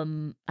 I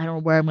don't know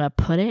where I'm going to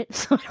put it,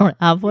 so I don't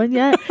have one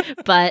yet.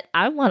 But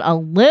I want a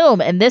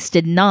loom, and this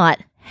did not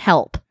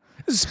help.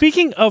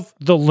 Speaking of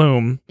the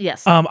loom,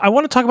 yes, I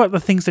want to talk about the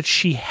things that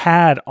she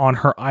had on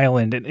her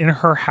island and in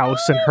her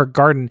house and her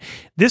garden.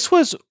 This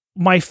was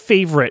my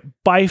favorite,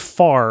 by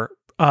far,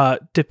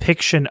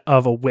 depiction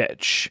of a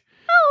witch.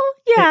 Oh,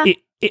 yeah.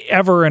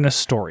 Ever in a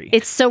story.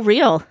 It's so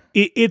real.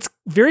 It's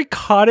very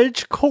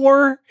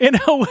cottagecore in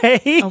a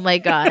way. Oh my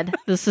God.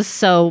 This is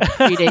so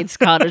predates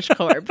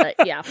cottagecore, but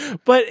yeah.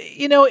 But,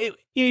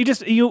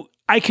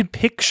 I could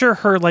picture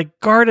her like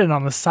garden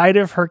on the side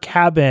of her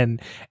cabin.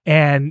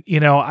 And,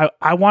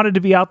 I wanted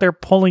to be out there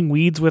pulling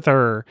weeds with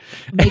her.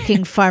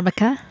 Making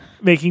pharmaca.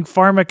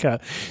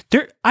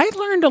 I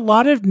learned a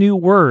lot of new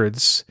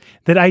words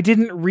that I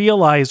didn't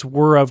realize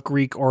were of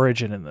Greek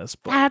origin in this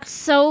book. That's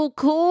so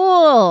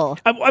cool.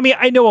 I mean,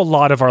 I know a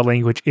lot of our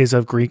language is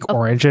of Greek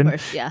origin, of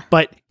course, yeah.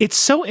 But it's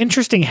so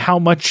interesting how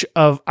much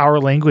of our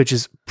language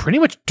is pretty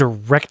much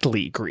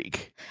directly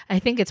Greek. I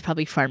think it's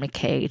probably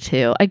pharmacae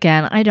too.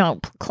 Again,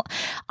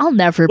 I'll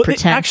never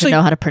pretend to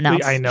know how to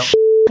pronounce. I know.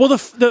 Well, the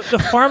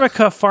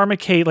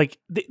pharmacae, like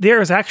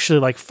there's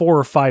actually like 4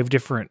 or 5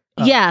 different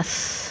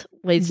yes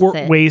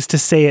ways to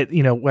say it,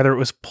 whether it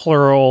was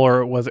plural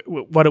or was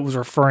what it was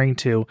referring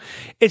to.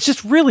 It's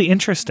just really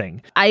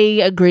interesting. I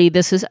agree.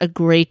 This is a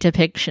great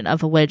depiction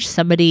of a witch,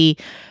 somebody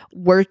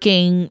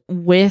working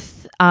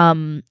with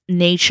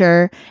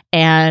nature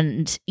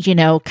and,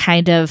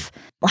 kind of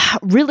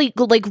really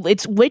like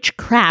it's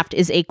witchcraft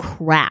is a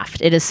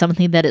craft. It is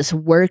something that is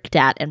worked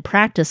at and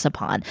practiced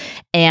upon.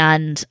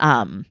 And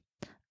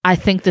I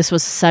think this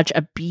was such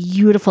a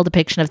beautiful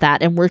depiction of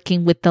that, and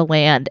working with the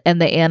land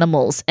and the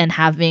animals and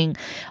having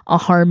a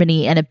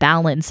harmony and a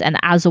balance. And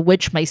as a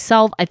witch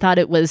myself, I thought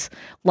it was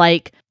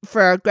like,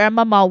 for a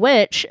grandmama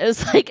witch, it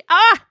was like,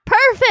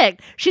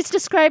 perfect. She's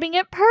describing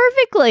it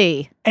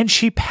perfectly. And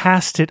she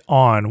passed it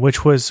on,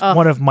 which was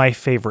one of my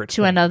favorite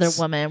to things. Another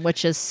woman,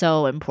 which is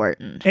so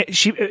important.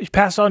 She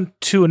passed on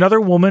to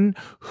another woman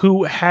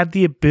who had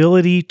the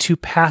ability to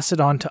pass it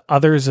on to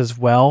others as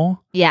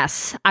well.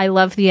 Yes, I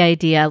love the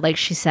idea. Like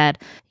she said,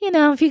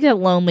 if you get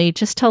lonely,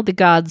 just tell the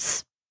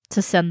gods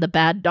to send the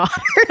bad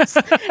daughters.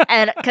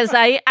 And because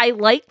I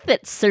like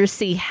that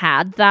Circe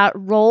had that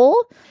role.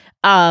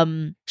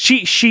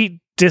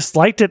 She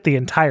disliked it the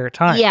entire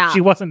time. Yeah.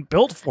 She wasn't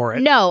built for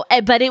it. No,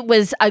 but it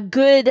was a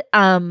good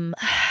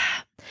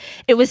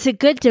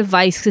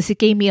device, because it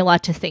gave me a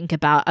lot to think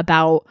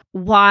about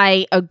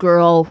why a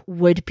girl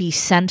would be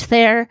sent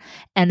there,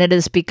 and it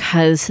is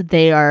because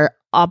they are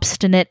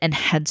obstinate and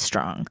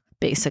headstrong,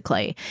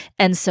 basically.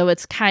 And so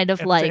it's kind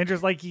of like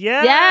Sandra's like,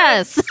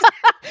 yes.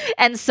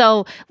 And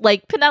so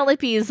like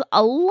Penelope is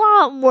a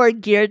lot more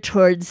geared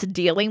towards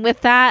dealing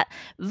with that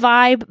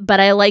vibe, but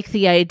I like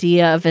the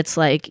idea of, it's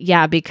like,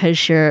 yeah,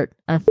 because you're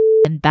a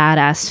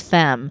badass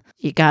femme,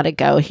 you gotta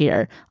go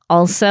here.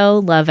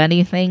 Also, love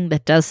anything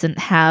that doesn't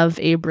have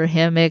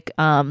Abrahamic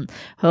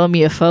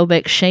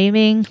homophobic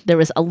shaming. There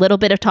was a little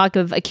bit of talk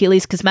of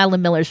Achilles, because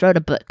Madeline Miller's wrote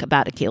a book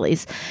about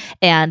Achilles,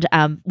 and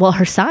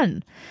her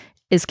son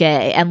is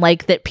gay, and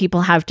like that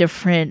people have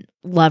different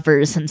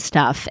lovers and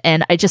stuff.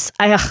 And I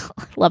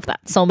love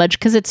that so much,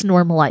 because it's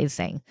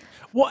normalizing.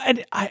 Well,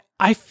 and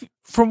I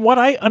from what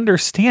I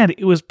understand,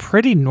 it was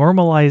pretty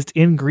normalized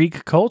in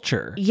Greek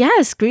culture.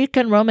 Yes, Greek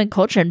and Roman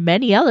culture, and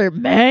many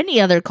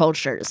other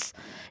cultures,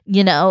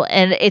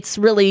 and it's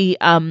really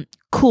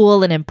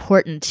cool and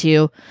important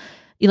to,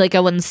 like,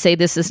 I wouldn't say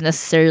this is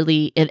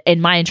necessarily,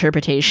 in my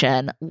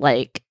interpretation,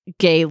 like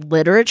gay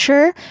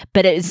literature,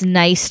 but it's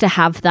nice to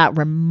have that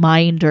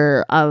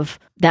reminder of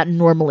that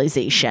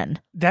normalization.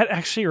 That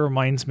actually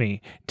reminds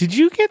me. Did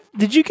you get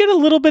a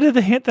little bit of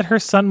the hint that her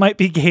son might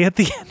be gay at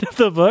the end of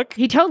the book?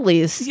 He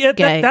totally is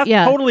gay. That's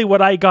totally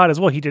what I got as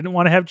well. He didn't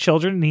want to have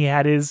children, and he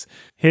had his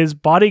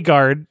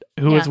bodyguard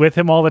who was with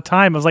him all the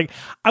time. I was like,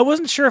 I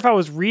wasn't sure if I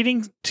was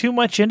reading too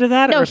much into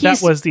that, or if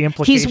that was the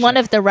implication. He's one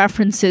of the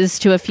references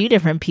to a few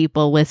different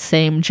people with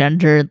same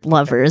gender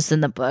lovers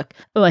in the book.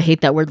 Oh, I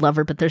hate that word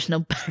lover, but there's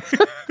no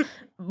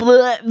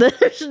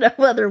there's no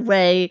other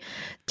way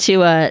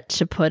to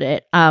put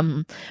it.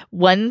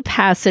 One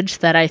passage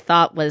that I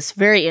thought was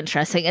very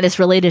interesting, and it's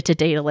related to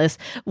Daedalus,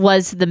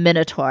 was the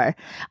Minotaur.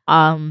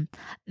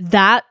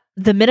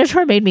 The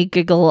Minotaur made me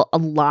giggle a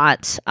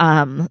lot,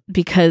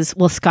 because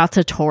Scott's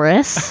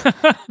Taurus,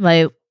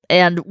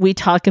 and we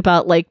talk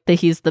about like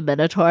he's the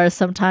Minotaur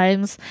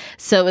sometimes.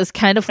 So it was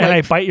kind of like, and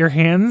I bite your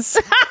hands.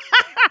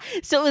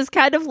 So it was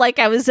kind of like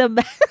I was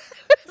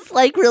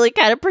like really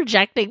kind of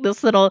projecting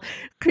this little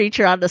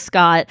creature onto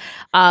Scott.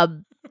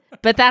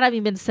 But that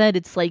having been said,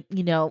 it's like,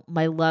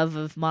 my love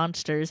of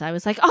monsters. I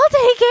was like, I'll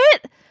take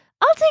it.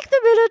 I'll take the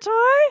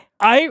Minotaur.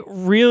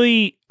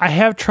 I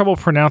have trouble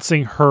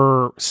pronouncing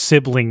her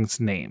siblings'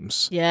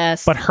 names.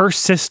 Yes. But her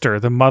sister,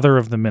 the mother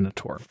of the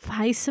Minotaur.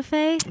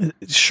 Phaisephé?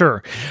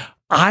 Sure.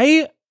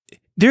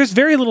 There's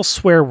very little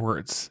swear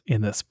words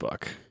in this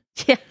book.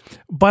 Yeah.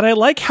 But I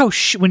like how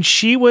when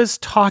she was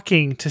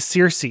talking to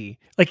Circe,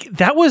 like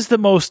that was the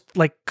most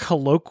like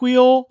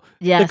colloquial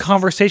the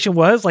conversation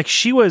was. Like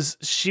she was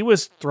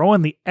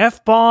throwing the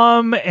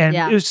F-bomb, and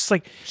it was just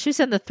like she was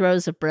in the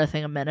throes of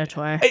birthing a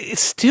Minotaur.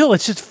 It's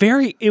just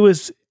it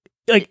was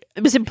like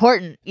it was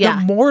important. Yeah.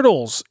 The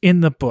mortals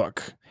in the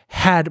book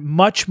had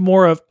much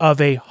more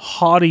of a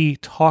haughty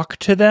talk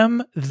to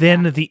them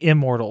than the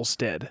immortals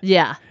did.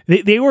 Yeah.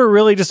 They were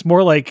really just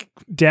more like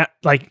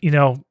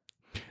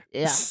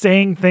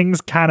saying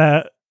things kind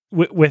of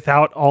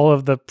without all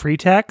of the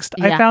pretext.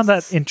 Yes. I found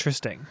that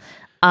interesting.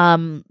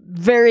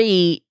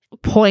 Very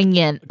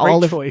poignant.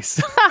 Great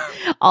choice.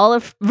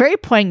 Very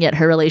poignant,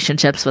 her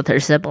relationships with her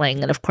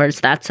sibling. And of course,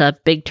 that's a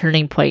big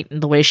turning point in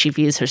the way she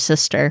views her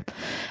sister.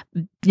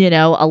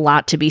 A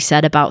lot to be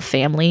said about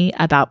family,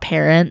 about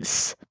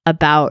parents,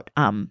 about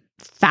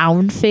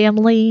found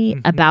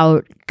family,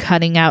 about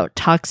cutting out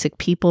toxic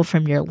people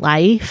from your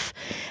life.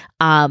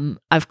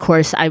 Of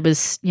course, I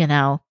was,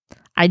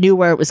 I knew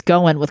where it was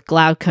going with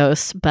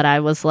Glaukos, but I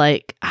was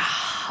like,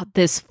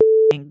 this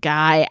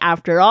guy,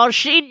 after all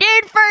she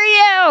did for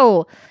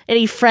you! And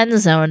he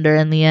friend-zoned her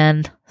in the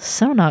end.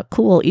 So not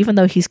cool, even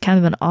though he's kind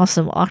of an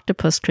awesome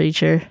octopus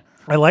creature.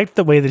 I liked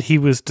the way that he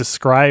was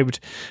described.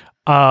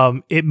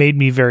 It made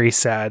me very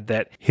sad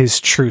that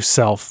his true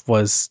self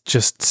was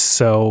just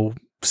so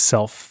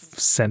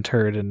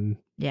self-centered and...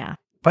 Yeah.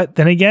 But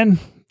then again,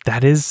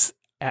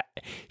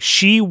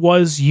 she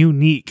was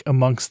unique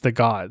amongst the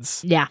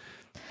gods. Yeah.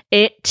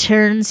 It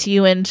turns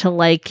you into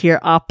like your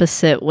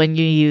opposite when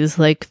you use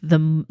like the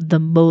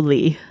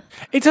moly.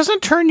 It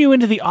doesn't turn you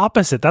into the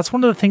opposite. That's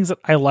one of the things that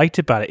I liked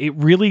about it. It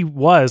really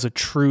was a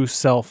true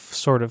self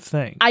sort of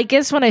thing. I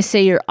guess when I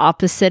say you're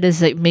opposite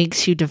is it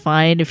makes you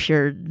divine if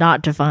you're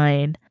not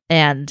divine.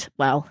 And,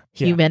 well,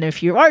 human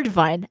if you are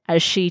divine,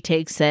 as she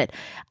takes it.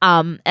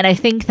 And I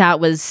think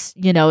that was,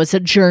 it's a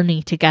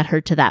journey to get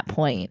her to that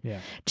point,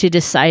 to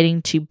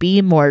deciding to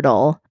be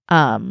mortal,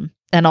 and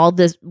all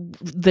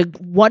the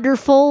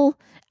wonderful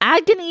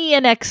agony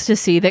and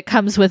ecstasy that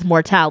comes with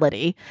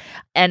mortality.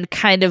 And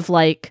kind of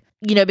like,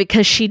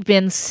 because she'd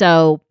been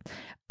so...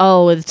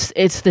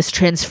 it's this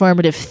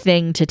transformative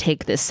thing to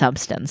take this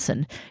substance.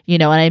 And,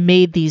 and I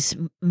made these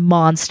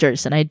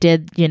monsters and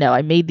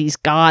I made these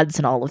gods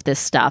and all of this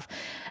stuff.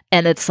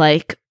 And it's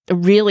like,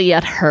 really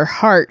at her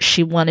heart,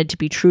 she wanted to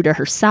be true to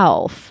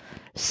herself.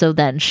 So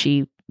then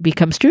she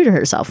becomes true to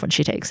herself when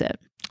she takes it.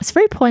 It's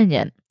very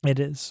poignant. It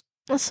is.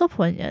 It's so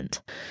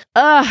poignant.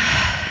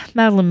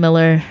 Madeline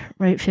Miller,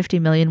 write 50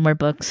 million more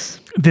books.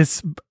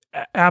 This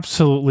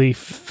absolutely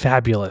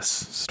fabulous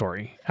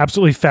story,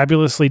 absolutely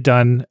fabulously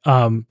done,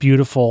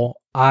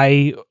 beautiful.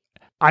 I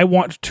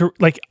want to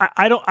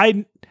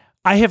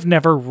I have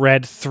never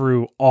read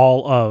through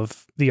all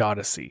of the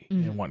Odyssey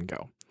in one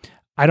go.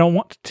 I don't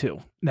want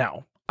to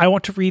now. I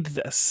want to read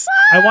this.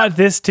 I want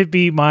this to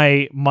be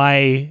my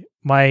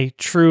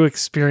true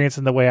experience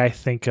in the way I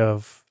think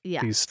of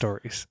these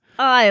stories.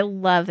 I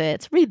love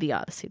it. Read the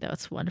Odyssey, though.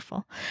 It's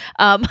wonderful.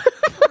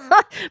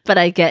 But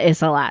I get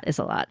it's a lot.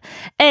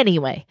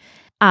 Anyway,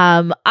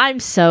 I'm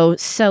so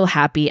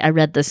happy I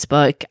read this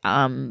book.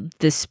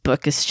 This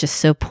book is just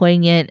so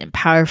poignant and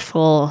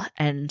powerful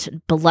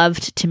and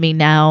beloved to me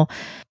now.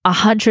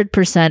 100%,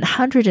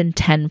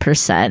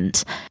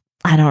 110%.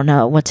 I don't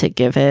know what to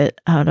give it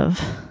out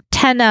of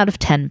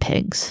 10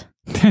 pigs.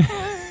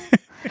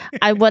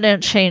 I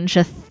wouldn't change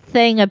a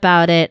thing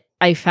about it.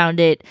 I found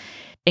it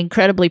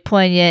incredibly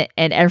poignant,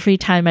 and every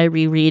time I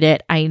reread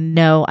it, I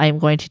know I'm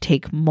going to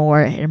take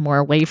more and more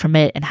away from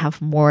it and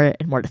have more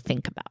and more to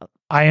think about.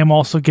 I am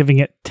also giving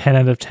it 10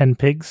 out of 10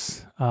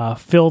 pigs.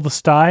 Phil the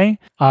Sty.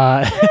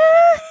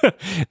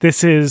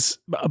 This is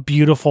a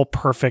beautiful,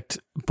 perfect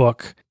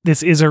book.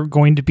 This is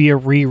going to be a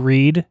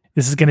reread.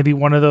 This is going to be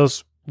one of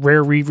those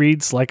rare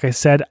rereads. Like I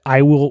said,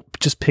 I will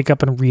just pick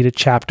up and read a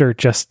chapter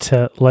just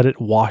to let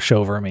it wash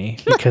over me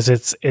because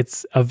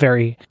it's a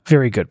very,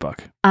 very good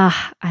book.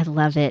 I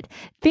love it.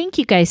 Thank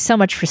you guys so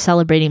much for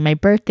celebrating my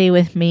birthday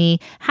with me.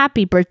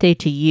 Happy birthday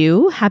to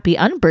you. Happy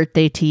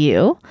unbirthday to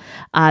you.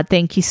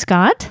 Thank you,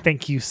 Scott.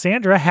 Thank you,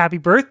 Sandra. Happy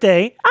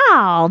birthday.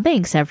 Oh,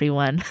 thanks,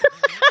 everyone.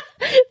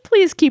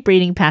 Please keep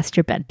reading past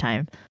your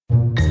bedtime.